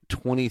the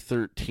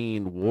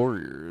 2013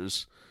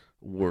 Warriors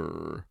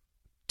were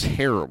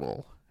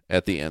terrible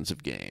at the ends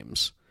of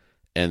games.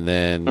 And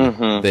then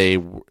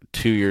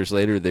 2 years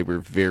later, they were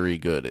very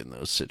good in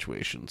those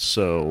situations.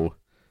 So,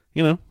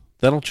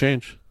 that'll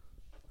change.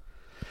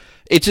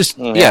 It just,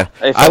 If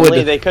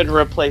only they could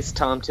replace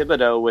Tom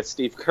Thibodeau with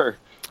Steve Kerr.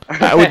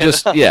 I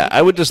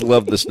would just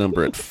love this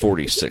number at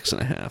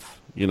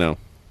 46.5,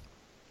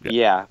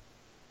 Yeah.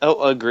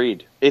 Oh,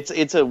 agreed.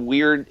 It's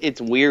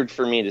weird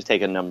for me to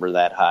take a number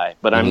that high,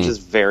 but I'm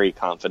just very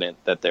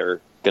confident that they're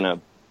going to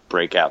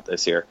break out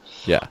this year.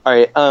 Yeah. All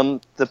right,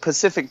 the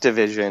Pacific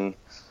Division,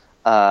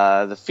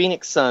 the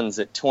Phoenix Suns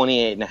at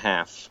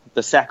 28.5,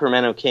 the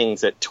Sacramento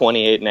Kings at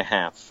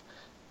 28.5.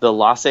 The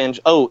Los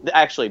Angeles... Oh,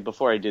 actually,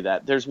 before I do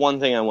that, there's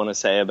one thing I want to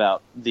say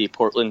about the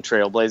Portland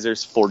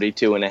Trailblazers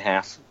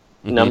 42.5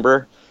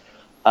 number.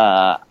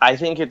 I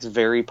think it's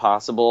very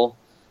possible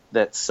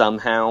that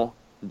somehow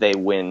they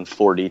win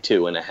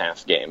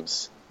 42.5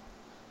 games.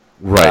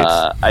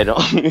 Right.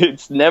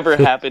 It's never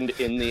happened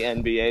in the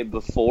NBA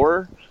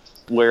before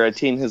where a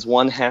team has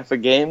won half a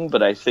game,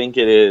 but I think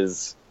it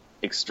is...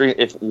 extreme.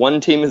 If one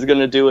team is going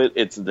to do it,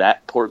 it's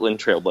that Portland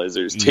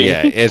Trailblazers team.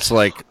 Yeah, it's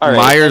like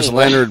Myers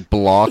Leonard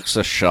blocks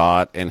a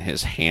shot and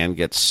his hand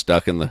gets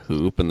stuck in the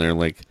hoop, and they're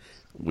like,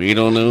 "We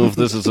don't know if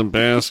this is a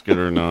basket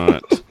or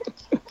not."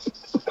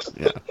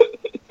 Yeah.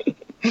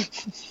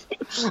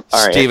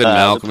 All right, Stephen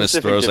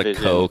Malcolmus throws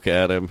Division. a Coke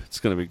at him. It's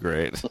going to be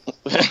great.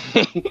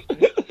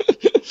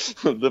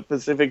 The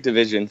Pacific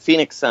Division: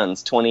 Phoenix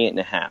Suns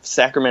 28.5,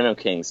 Sacramento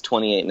Kings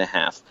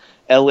 28.5,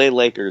 LA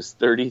Lakers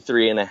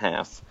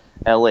 33.5.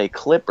 LA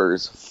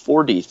Clippers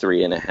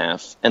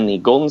 43.5, and the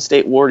Golden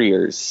State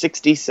Warriors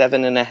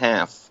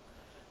 67.5.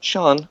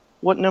 Sean,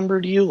 what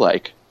number do you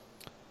like?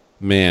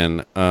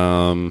 Man,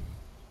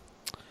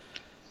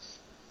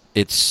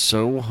 it's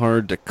so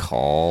hard to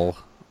call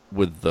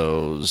with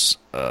those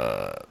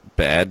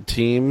bad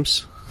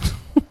teams.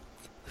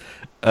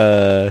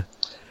 Right.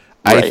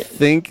 I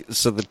think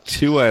so. The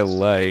two I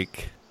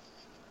like,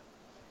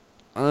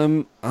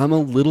 I'm a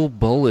little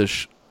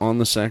bullish on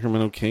the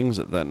Sacramento Kings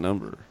at that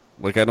number.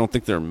 Like, I don't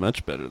think they're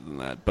much better than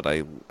that, but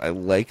I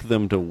like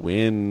them to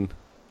win.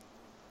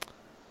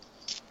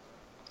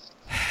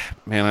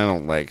 Man, I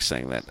don't like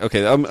saying that.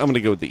 Okay, I'm going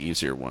to go with the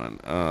easier one.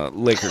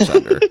 Lakers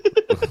under.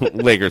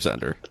 Lakers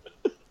under.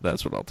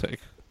 That's what I'll take.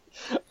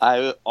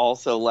 I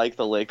also like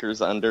the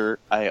Lakers under.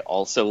 I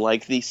also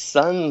like the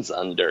Suns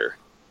under.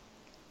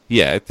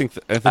 Yeah, I think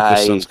the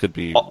Suns could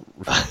be...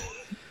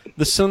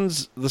 The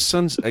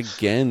Suns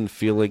again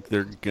feel like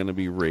they're going to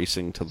be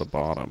racing to the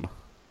bottom.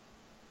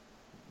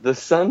 The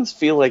Suns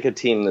feel like a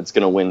team that's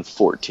going to win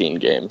 14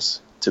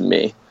 games, to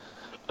me.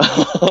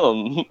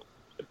 Well,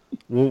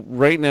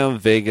 right now,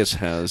 Vegas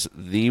has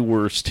the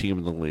worst team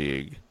in the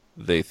league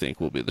they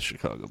think will be the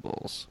Chicago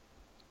Bulls.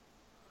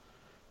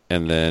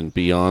 And then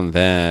beyond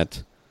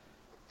that,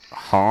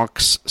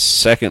 Hawks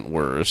second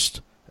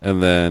worst,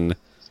 and then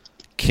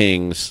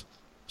Kings,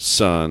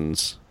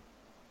 Suns,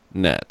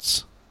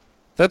 Nets.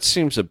 That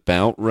seems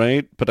about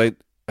right, but I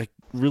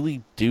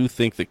really do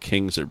think the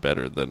Kings are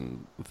better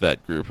than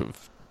that group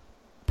of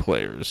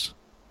players.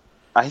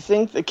 I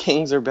think the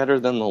Kings are better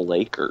than the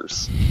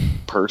Lakers,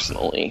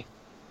 personally.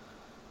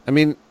 I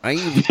mean, I'm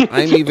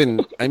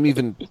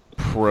even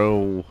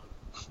pro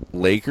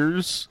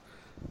Lakers,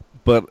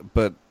 but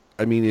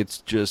I mean, it's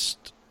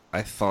just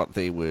I thought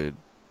they would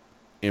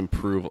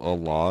improve a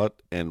lot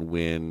and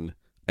win.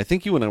 I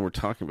think you and I were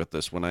talking about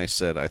this when I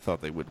said I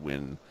thought they would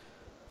win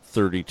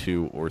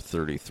 32 or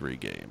 33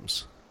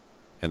 games,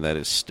 and that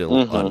is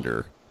still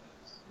under.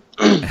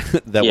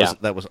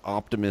 That was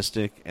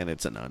optimistic, and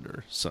it's an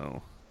under.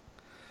 So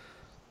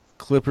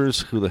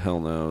Clippers, who the hell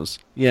knows?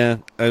 Yeah,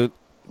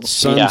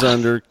 Suns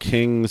under,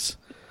 Kings.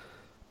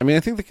 I mean, I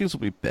think the Kings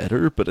will be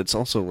better, but it's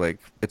also like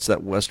it's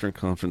that Western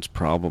Conference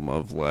problem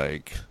of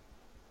like,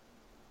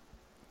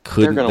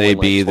 couldn't they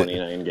be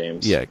 29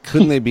 games? Yeah,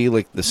 couldn't they be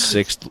like the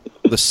sixth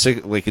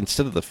like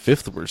instead of the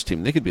 5th worst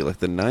team, they could be like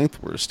the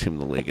 9th worst team in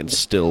the league and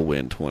still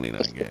win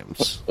 29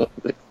 games.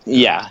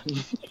 Yeah.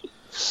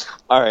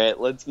 All right,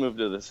 let's move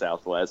to the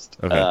Southwest.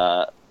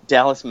 Okay.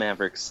 Dallas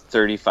Mavericks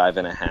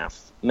 35.5,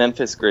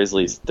 Memphis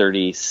Grizzlies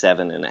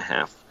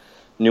 37.5,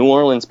 New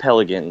Orleans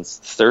Pelicans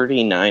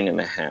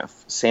 39.5,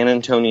 San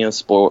Antonio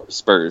Spurs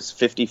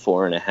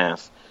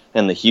 54.5,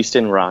 and the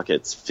Houston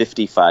Rockets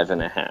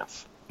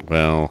 55.5.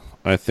 Well,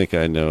 I think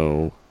I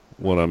know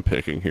what I'm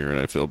picking here, and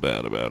I feel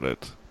bad about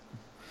it.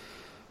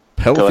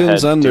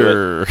 Pelicans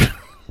under.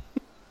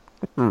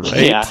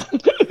 Right? Yeah.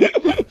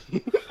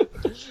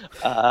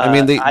 I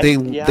mean,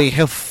 they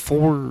have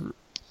four.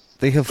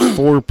 They have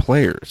 4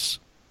 players.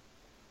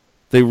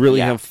 They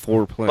really have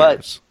 4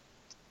 players.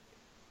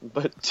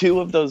 But 2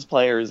 of those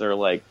players are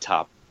like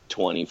top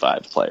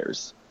 25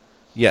 players.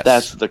 Yes,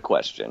 that's the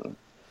question.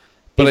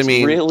 But it's I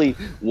mean, really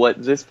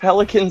what this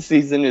Pelican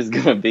season is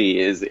going to be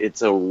is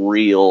it's a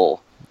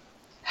real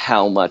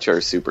how much are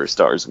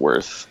superstars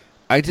worth.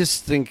 I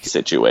just think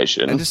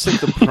situation. I just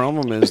think the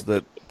problem is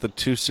that the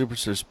 2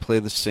 superstars play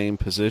the same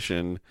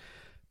position,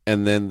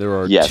 and then there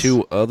are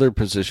 2 other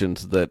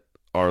positions that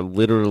are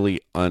literally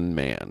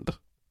unmanned.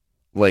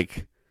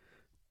 Like,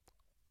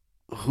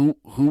 who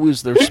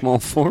is their small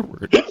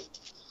forward?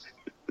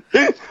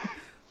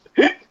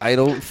 I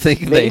don't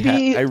think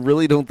I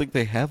really don't think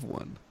they have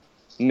one.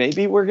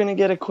 Maybe we're gonna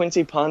get a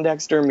Quincy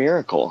Pondexter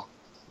miracle.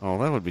 Oh,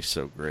 that would be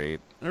so great.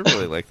 I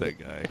really like that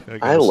guy.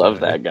 I love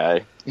that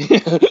guy.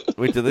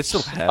 Wait, do they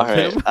still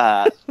have him?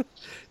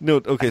 No,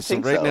 okay, so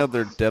right now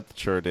their depth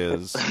chart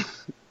is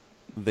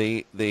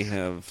they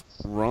have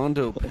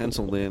Rondo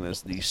penciled in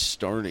as the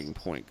starting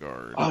point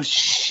guard. Oh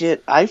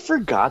shit! I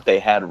forgot they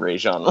had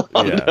Rajon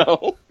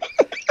Rondo.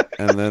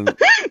 Yeah.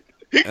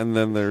 And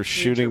then they're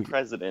shooting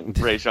President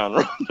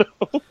Rajon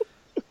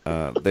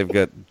Rondo. They've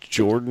got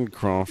Jordan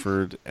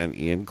Crawford and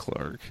Ian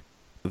Clark.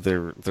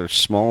 Their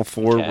small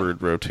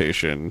forward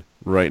rotation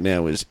right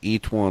now is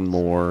Etuan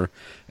Moore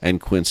and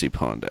Quincy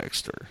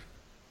Pondexter.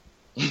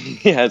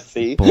 Yeah,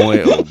 see?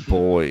 Boy, oh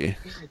boy.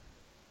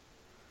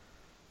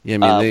 Yeah,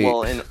 I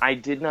mean, and I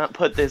did not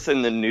put this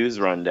in the news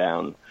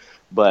rundown,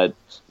 but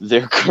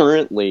they're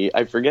currently,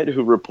 I forget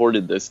who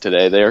reported this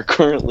today, they are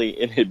currently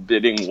in a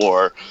bidding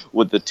war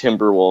with the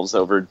Timberwolves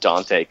over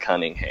Dante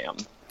Cunningham.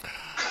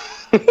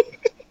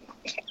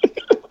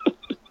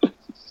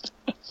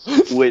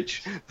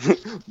 Which,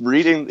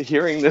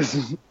 hearing this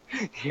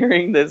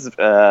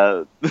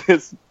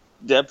this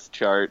depth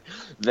chart,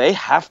 they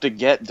have to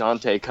get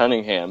Dante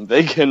Cunningham.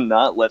 They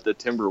cannot let the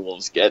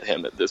Timberwolves get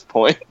him at this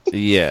point.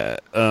 Yeah,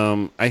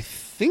 I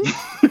think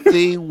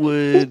they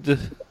would.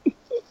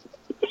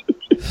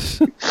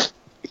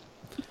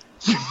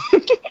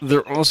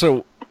 They're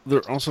also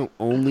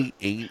only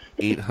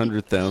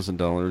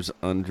 $800,000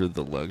 under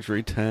the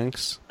luxury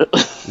tax,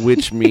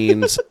 which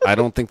means I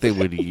don't think they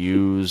would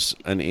use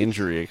an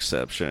injury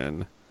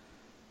exception,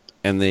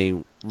 and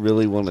they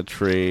really want to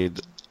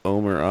trade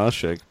Omer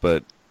Asik,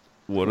 but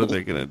what are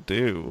they going to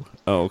do?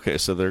 Oh, okay,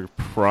 so they're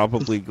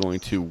probably going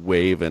to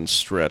waive and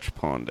stretch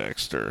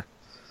Pondexter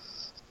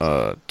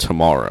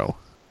tomorrow.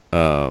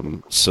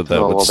 So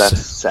that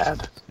that's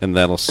sad. And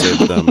that'll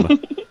save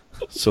them.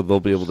 So they'll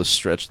be able to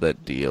stretch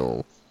that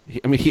deal.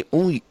 I mean, he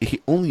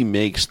only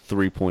makes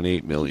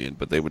 $3.8 million,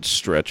 but they would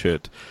stretch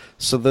it.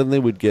 So then they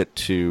would get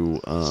to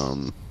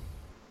Why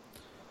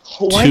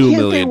 $2 can't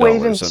million they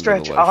wave and under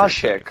stretch the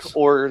luxury Asik tax.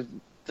 or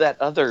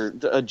that other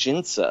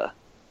Ajinça?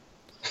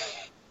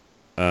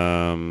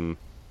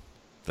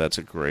 That's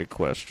a great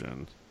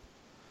question.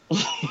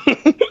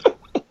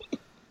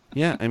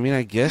 Yeah, I mean,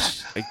 I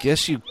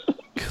guess you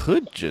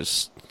could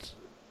just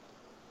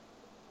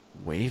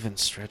wave and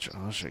stretch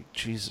Asik.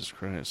 Jesus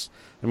Christ.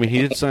 I mean,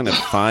 he did sign a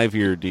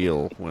 5-year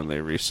deal when they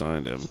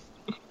re-signed him.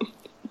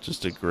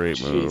 Just a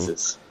great move.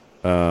 Jesus.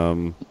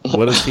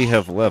 What does he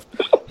have left?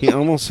 He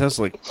almost has,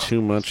 like,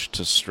 too much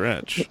to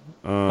stretch.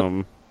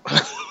 I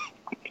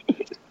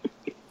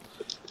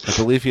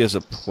believe he has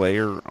a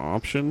player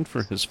option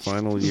for his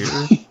final year.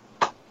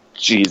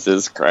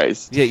 Jesus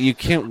Christ. Yeah, you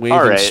can't wave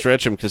and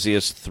stretch him because he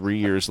has 3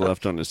 years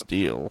left on his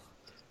deal.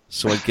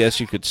 So I guess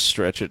you could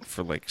stretch it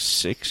for, like,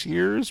 6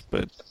 years,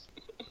 but...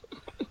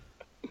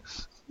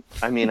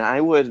 I mean, I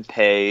would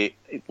pay...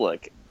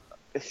 Look,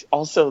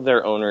 also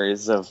their owner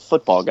is a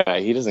football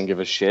guy. He doesn't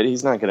give a shit.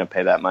 He's not going to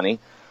pay that money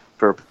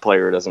for a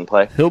player who doesn't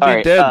play. He'll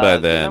be dead by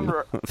then.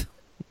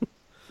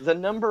 The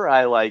number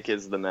I like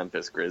is the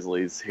Memphis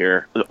Grizzlies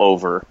here.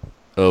 Over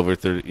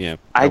 30, yeah.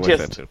 I like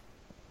that too.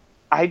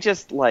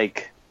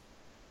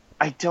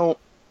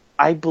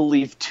 I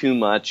believe too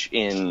much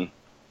in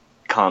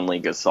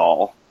Conley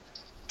Gasol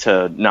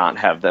to not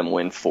have them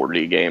win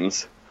 40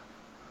 games.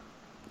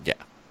 Yeah.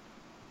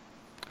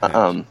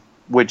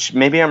 Which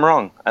maybe I'm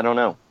wrong. I don't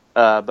know.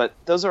 But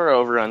those are our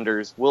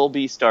over-unders. We'll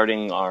be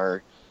starting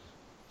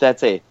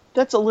that's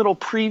a little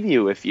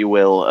preview, if you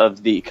will,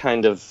 of the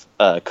kind of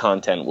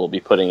content we'll be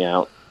putting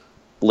out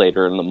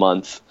later in the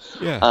month.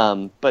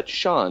 Yeah. But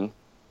Sean,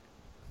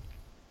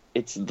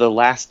 it's the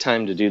last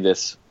time to do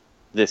this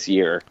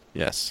year.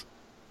 Yes.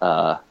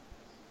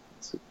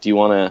 So do you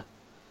want to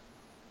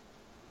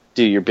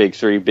do your big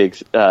 3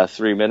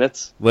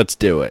 minutes? Let's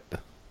do it.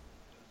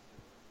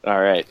 All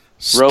right.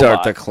 Start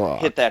Robot, the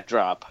clock. hit that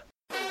drop.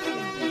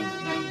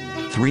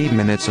 3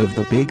 minutes of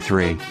the Big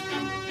Three.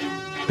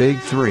 Big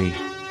Three.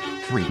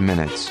 3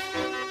 minutes.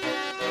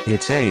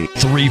 It's a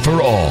Three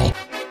for all.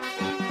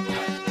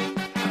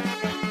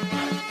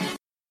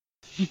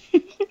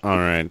 All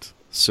right.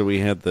 So we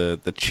had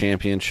the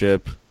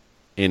championship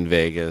in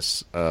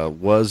Vegas.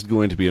 Was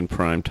going to be in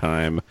prime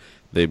time.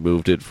 They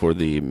moved it for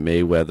the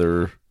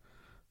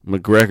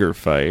Mayweather-McGregor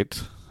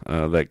fight.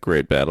 That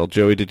great battle.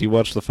 Joey, did you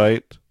watch the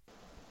fight?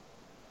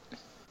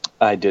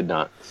 I did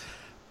not.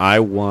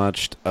 I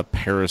watched a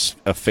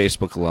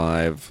Facebook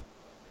Live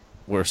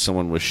where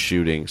someone was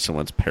shooting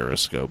someone's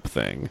Periscope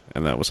thing,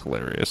 and that was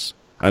hilarious.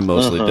 I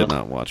mostly did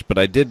not watch, but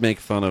I did make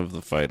fun of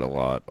the fight a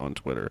lot on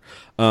Twitter.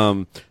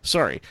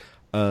 Sorry.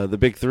 The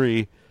Big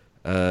Three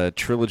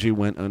trilogy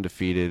went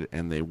undefeated,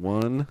 and they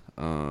won.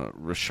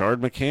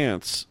 Rashad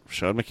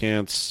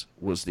McCants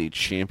was the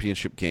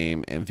championship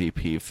game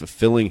MVP,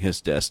 fulfilling his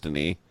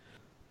destiny.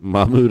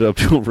 Mahmoud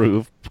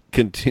Abdul-Rauf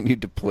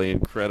continued to play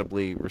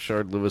incredibly.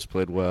 Rashard Lewis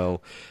played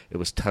well. It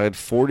was tied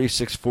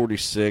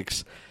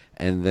 46-46,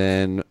 and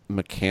then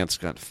McCants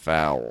got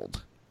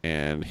fouled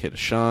and hit a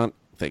shot.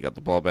 They got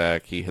the ball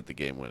back. He hit the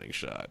game-winning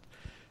shot.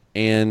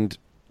 And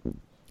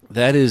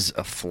that is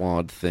a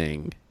flawed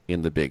thing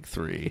in the Big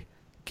Three,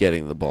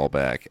 getting the ball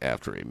back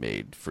after a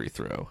made free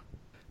throw.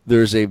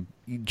 There's a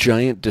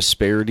giant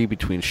disparity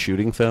between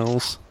shooting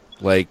fouls.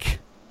 Like,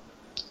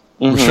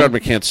 Rashad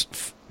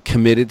McCants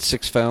committed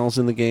 6 fouls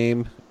in the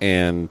game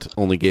and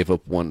only gave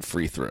up 1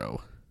 free throw.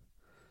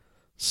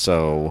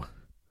 So,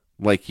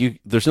 like,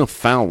 there's no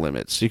foul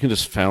limits. You can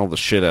just foul the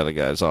shit out of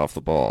guys off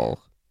the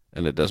ball,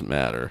 and it doesn't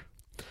matter.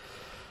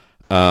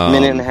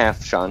 Minute and a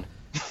half, Sean.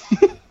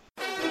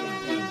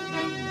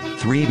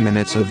 3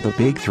 minutes of the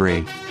Big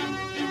Three.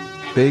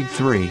 Big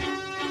Three.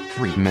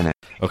 3 minutes.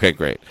 Okay,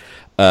 great.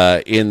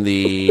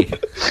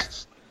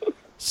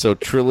 So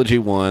Trilogy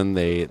won.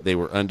 They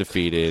were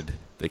undefeated.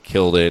 They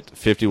killed it,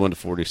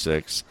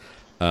 51-46.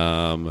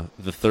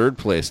 The third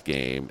place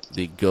game,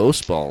 the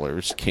Ghost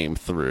Ballers came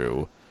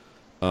through.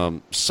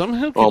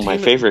 Somehow, my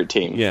favorite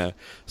team. Yeah,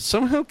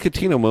 somehow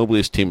Cuttino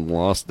Mobley's team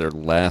lost their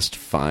last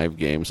 5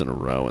 games in a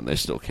row, and they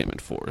still came in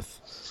 4th.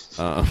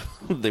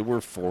 They were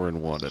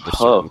 4-1 at a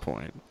certain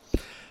point.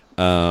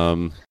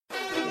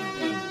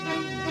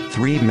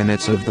 3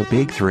 minutes of the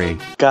Big Three.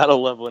 Gotta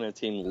love when a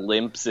team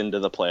limps into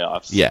the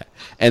playoffs. Yeah,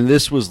 and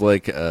this was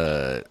like,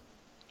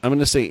 I'm going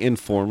to say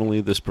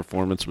informally, this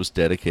performance was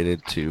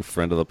dedicated to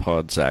friend of the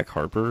pod, Zach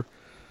Harper,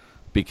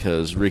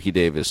 because Ricky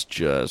Davis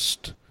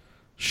just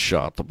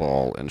shot the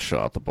ball and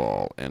shot the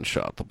ball and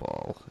shot the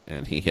ball.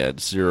 And he had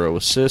 0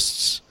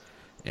 assists,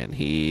 and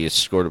he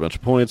scored a bunch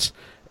of points,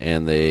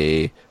 and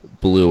they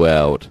blew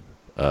out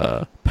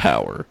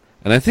Power.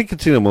 And I think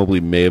Cuttino Mobley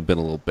may have been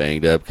a little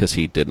banged up because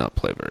he did not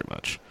play very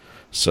much.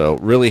 So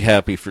really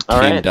happy for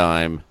Team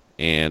Dime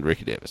and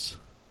Ricky Davis.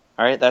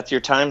 All right, that's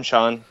your time,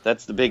 Sean.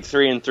 That's the Big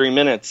Three in 3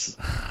 minutes.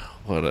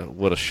 What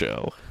a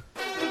show.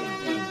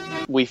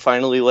 We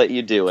finally let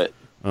you do it.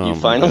 Oh, you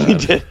finally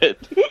did it.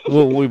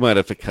 Well, we might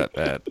have to cut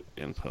that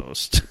in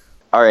post.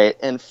 All right,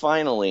 and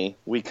finally,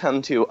 we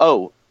come to...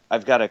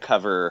 I've got to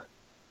cover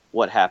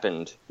what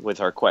happened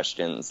with our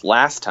questions.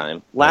 Last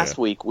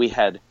week, we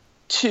had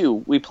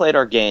 2... We played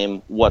our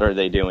game, What Are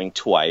They Doing,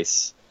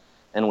 twice.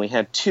 And we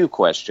had 2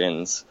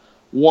 questions.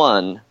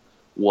 One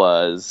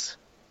was...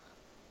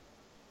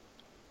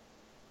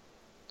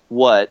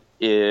 What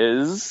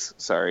is...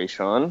 Sorry,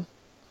 Sean.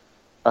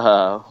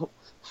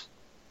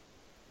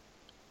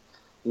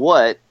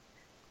 What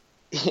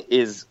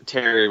is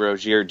Terry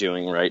Rozier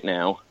doing right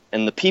now?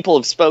 And the people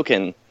have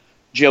spoken.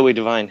 Joey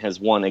Devine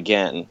has won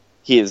again.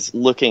 He is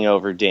looking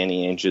over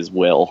Danny Ainge's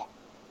will,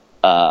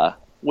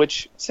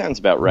 which sounds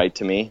about right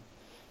to me.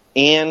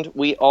 And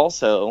we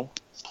also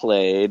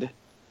played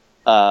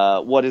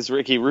What is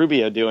Ricky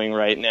Rubio doing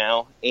right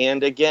now?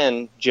 And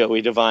again,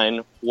 Joey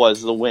Devine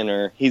was the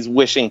winner. He's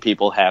wishing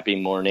people happy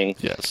morning.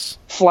 Yes.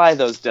 Fly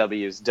those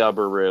W's,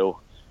 Dubberoo.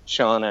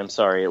 Sean, I'm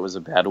sorry it was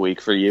a bad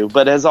week for you,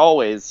 but as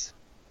always,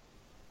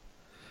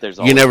 there's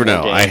always you never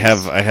know.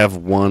 games. I have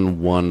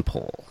won 1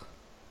 poll.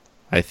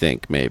 I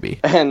think maybe.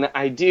 And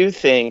I do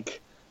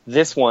think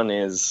this one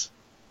is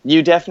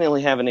you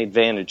definitely have an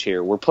advantage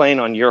here. We're playing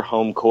on your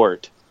home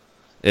court.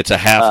 It's a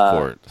half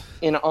court.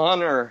 In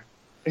honor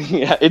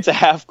yeah, it's a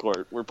half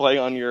court. We're playing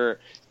on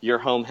your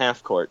home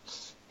half court.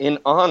 In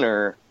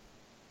honor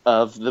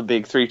of the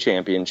Big Three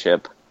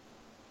Championship,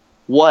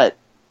 what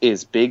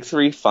is Big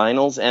Three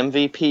Finals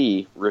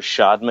MVP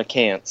Rashad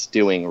McCants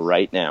doing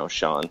right now,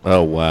 Sean?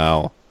 Oh,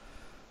 wow.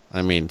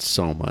 I mean,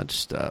 so much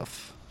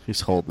stuff.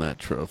 He's holding that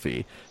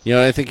trophy. You know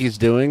what I think he's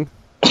doing?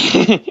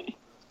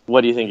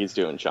 What do you think he's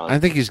doing, Sean? I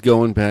think he's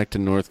going back to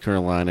North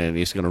Carolina and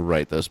he's going to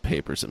write those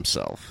papers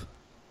himself.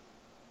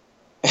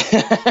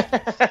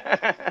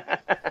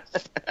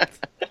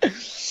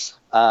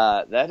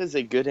 That is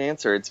a good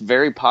answer. It's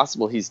very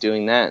possible he's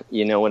doing that.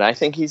 You know what I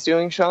think he's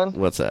doing, Sean?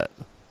 What's that?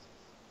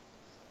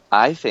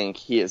 I think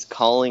he is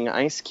calling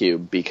Ice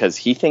Cube because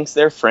he thinks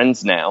they're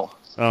friends now.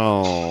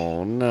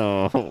 Oh,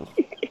 no.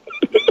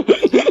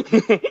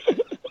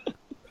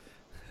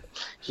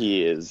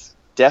 He is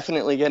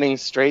definitely getting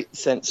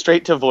sent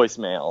straight to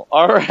voicemail.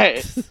 All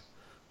right.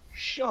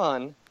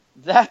 Sean,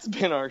 that's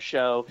been our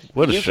show.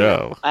 What a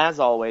show. As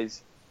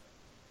always,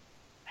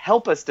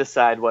 help us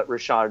decide what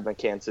Rashad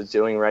McCants is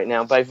doing right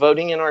now by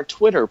voting in our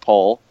Twitter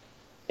poll.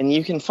 And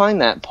you can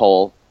find that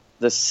poll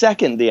the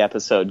second the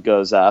episode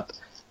goes up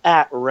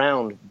at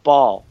Round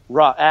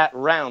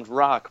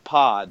Rock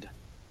Pod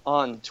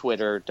on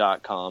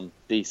Twitter.com,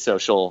 the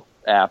social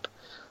app.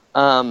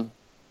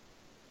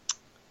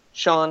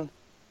 Sean,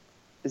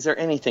 is there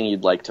anything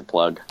you'd like to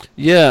plug?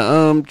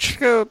 Yeah,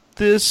 check out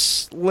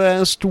this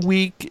last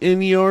week in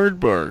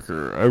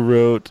Yardbarker. I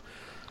wrote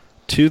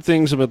 2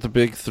 things about the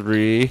Big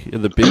Three.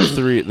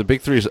 The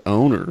Big Three's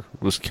owner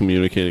was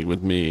communicating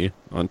with me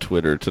on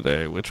Twitter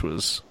today, which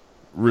was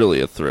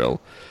really a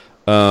thrill.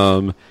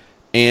 I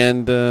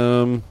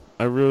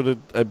wrote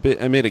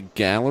I made a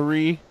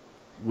gallery,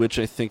 which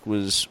I think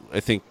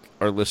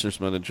our listeners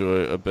might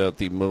enjoy, about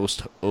the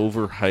most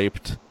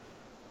overhyped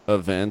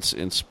events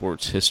in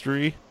sports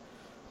history,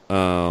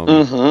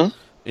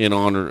 in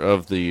honor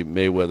of the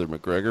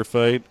Mayweather-McGregor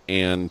fight,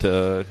 and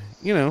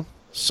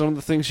some of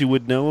the things you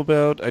would know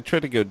about. I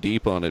tried to go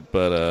deep on it,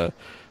 but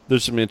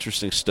there's some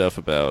interesting stuff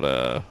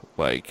about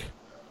like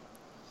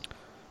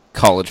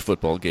college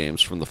football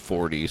games from the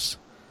 40s,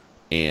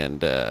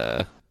 and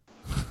I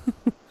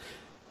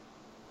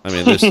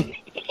mean, there's.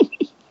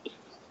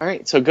 All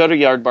right, so go to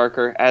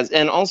Yardbarker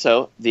and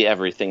also the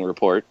Everything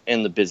Report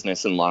and the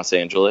Business in Los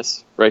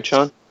Angeles, right,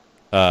 Sean?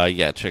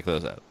 Yeah, check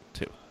those out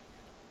too.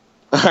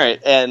 All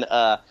right, and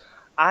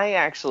I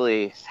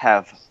actually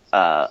have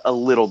a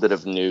little bit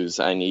of news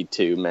I need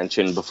to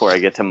mention before I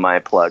get to my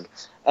plug.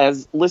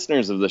 As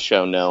listeners of the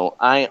show know,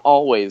 I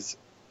always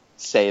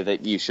say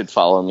that you should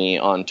follow me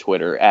on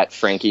Twitter at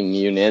Frankie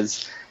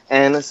Muniz.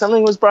 And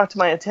something was brought to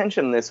my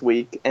attention this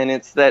week, and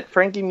it's that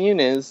Frankie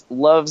Muniz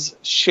loves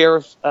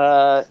Sheriff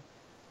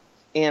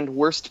and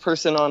worst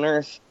person on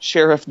earth,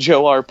 Sheriff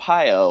Joe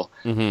Arpaio.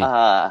 Mm-hmm.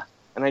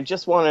 And I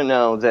just want to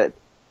know that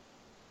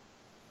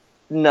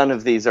none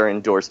of these are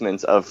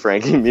endorsements of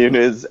Frankie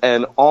Muniz.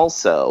 And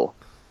also,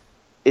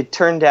 it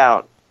turned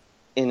out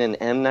in an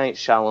M. Night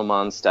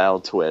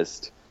Shyamalan-style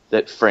twist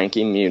that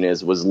Frankie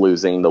Muniz was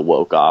losing the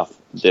woke off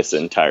this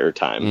entire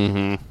time.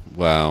 Mm-hmm.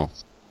 Wow.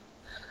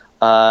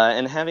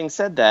 And having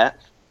said that,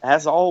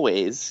 as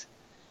always,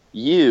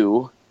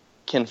 you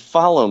can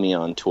follow me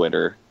on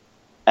Twitter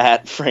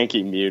at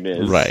Frankie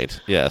Muniz. Right,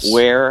 yes.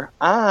 Where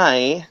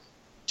I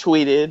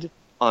tweeted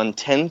on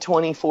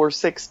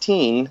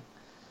 10/24/16,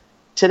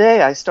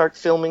 today I start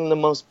filming the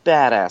most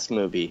badass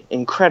movie,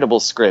 incredible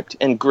script,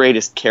 and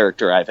greatest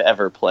character I've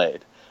ever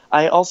played.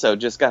 I also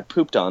just got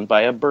pooped on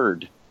by a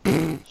bird.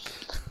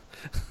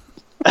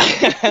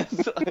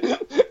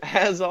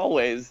 As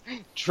always,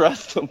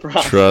 trust the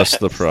process. Trust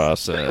the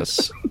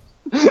process.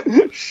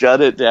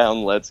 Shut it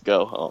down. Let's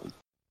go home.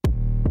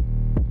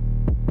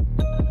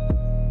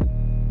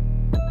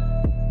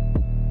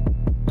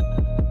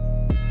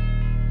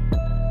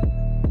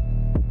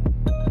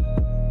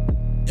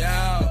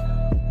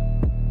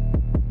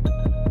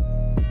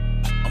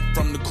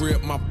 From the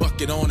crib, my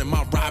bucket on and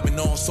my robbing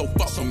on, so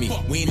fuck with me.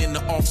 We ain't in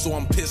the off, so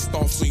I'm pissed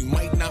off, so you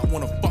might not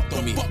wanna fuck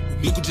with me.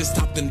 Luka just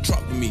hopped in the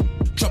truck with me.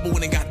 Trouble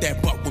when they got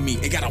that buck with me.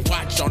 It got a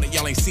watch on it,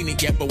 y'all ain't seen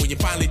it yet, but when you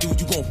finally do,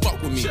 you gon'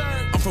 fuck with me.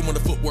 I'm from when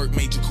the footwork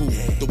made you cool.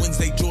 The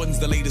Wednesday Jordans,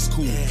 the latest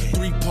cool.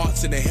 3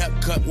 parts and the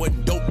haircut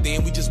wasn't dope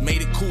then, we just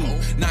made it cool.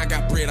 Now I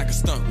got bread I can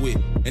stunt with,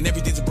 and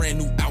everything's a brand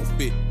new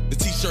outfit. The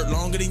t-shirt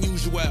longer than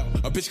usual,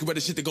 a bitch can wear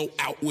the shit to go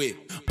out with.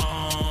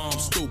 I'm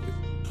stupid.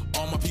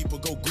 All my people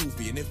go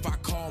goofy, and if I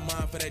call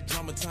mine for that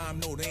drama time,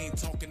 no, they ain't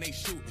talking, they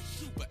shooting.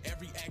 But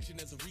every action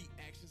is a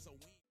reaction, so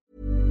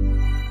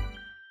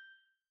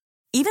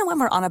Even when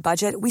we're on a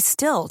budget, we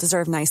still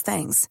deserve nice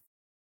things.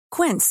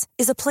 Quince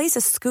is a place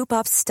to scoop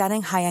up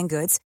stunning high-end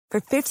goods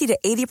for 50 to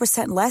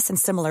 80% less than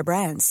similar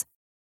brands.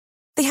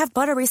 They have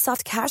buttery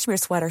soft cashmere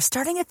sweaters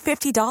starting at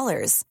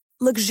 $50,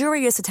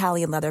 luxurious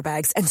Italian leather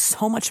bags, and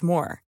so much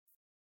more.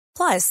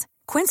 Plus,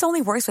 Quince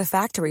only works with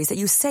factories that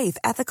use safe,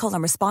 ethical,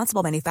 and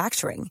responsible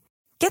manufacturing.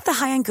 Get the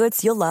high-end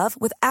goods you'll love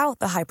without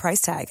the high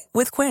price tag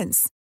with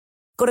Quince.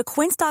 Go to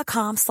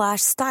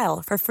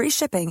quince.com/style for free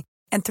shipping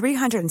and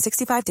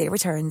 365-day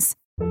returns.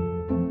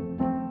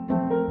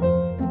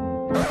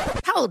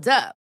 Hold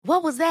up.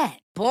 What was that?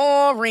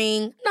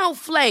 Boring. No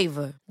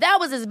flavor. That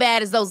was as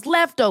bad as those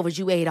leftovers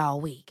you ate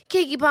all week.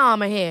 Keke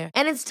Palmer here,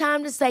 and it's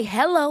time to say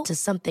hello to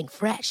something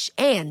fresh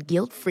and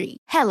guilt-free.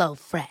 Hello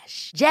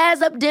Fresh.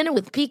 Jazz up dinner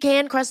with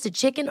pecan-crusted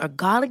chicken or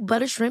garlic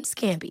butter shrimp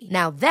scampi.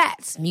 Now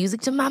that's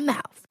music to my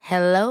mouth.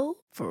 Hello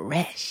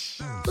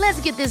Fresh.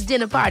 Let's get this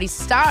dinner party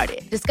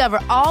started. Discover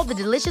all the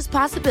delicious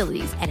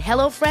possibilities at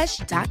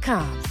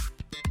hellofresh.com.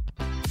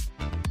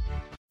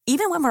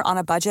 Even when we're on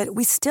a budget,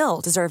 we still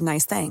deserve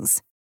nice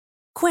things.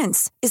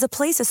 Quince is a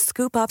place to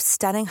scoop up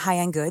stunning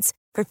high-end goods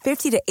for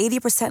 50 to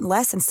 80%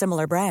 less than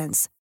similar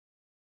brands.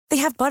 They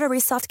have buttery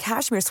soft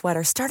cashmere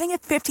sweaters starting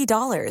at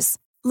 $50,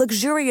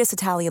 luxurious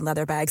Italian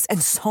leather bags,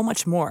 and so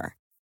much more.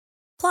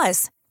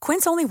 Plus,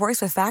 Quince only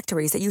works with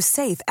factories that use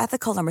safe,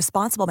 ethical, and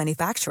responsible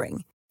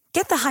manufacturing.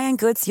 Get the high-end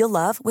goods you'll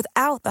love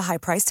without the high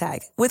price tag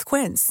with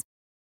Quince.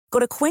 Go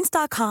to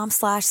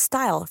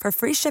quince.com/style for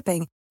free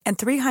shipping and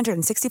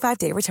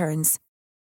 365-day returns.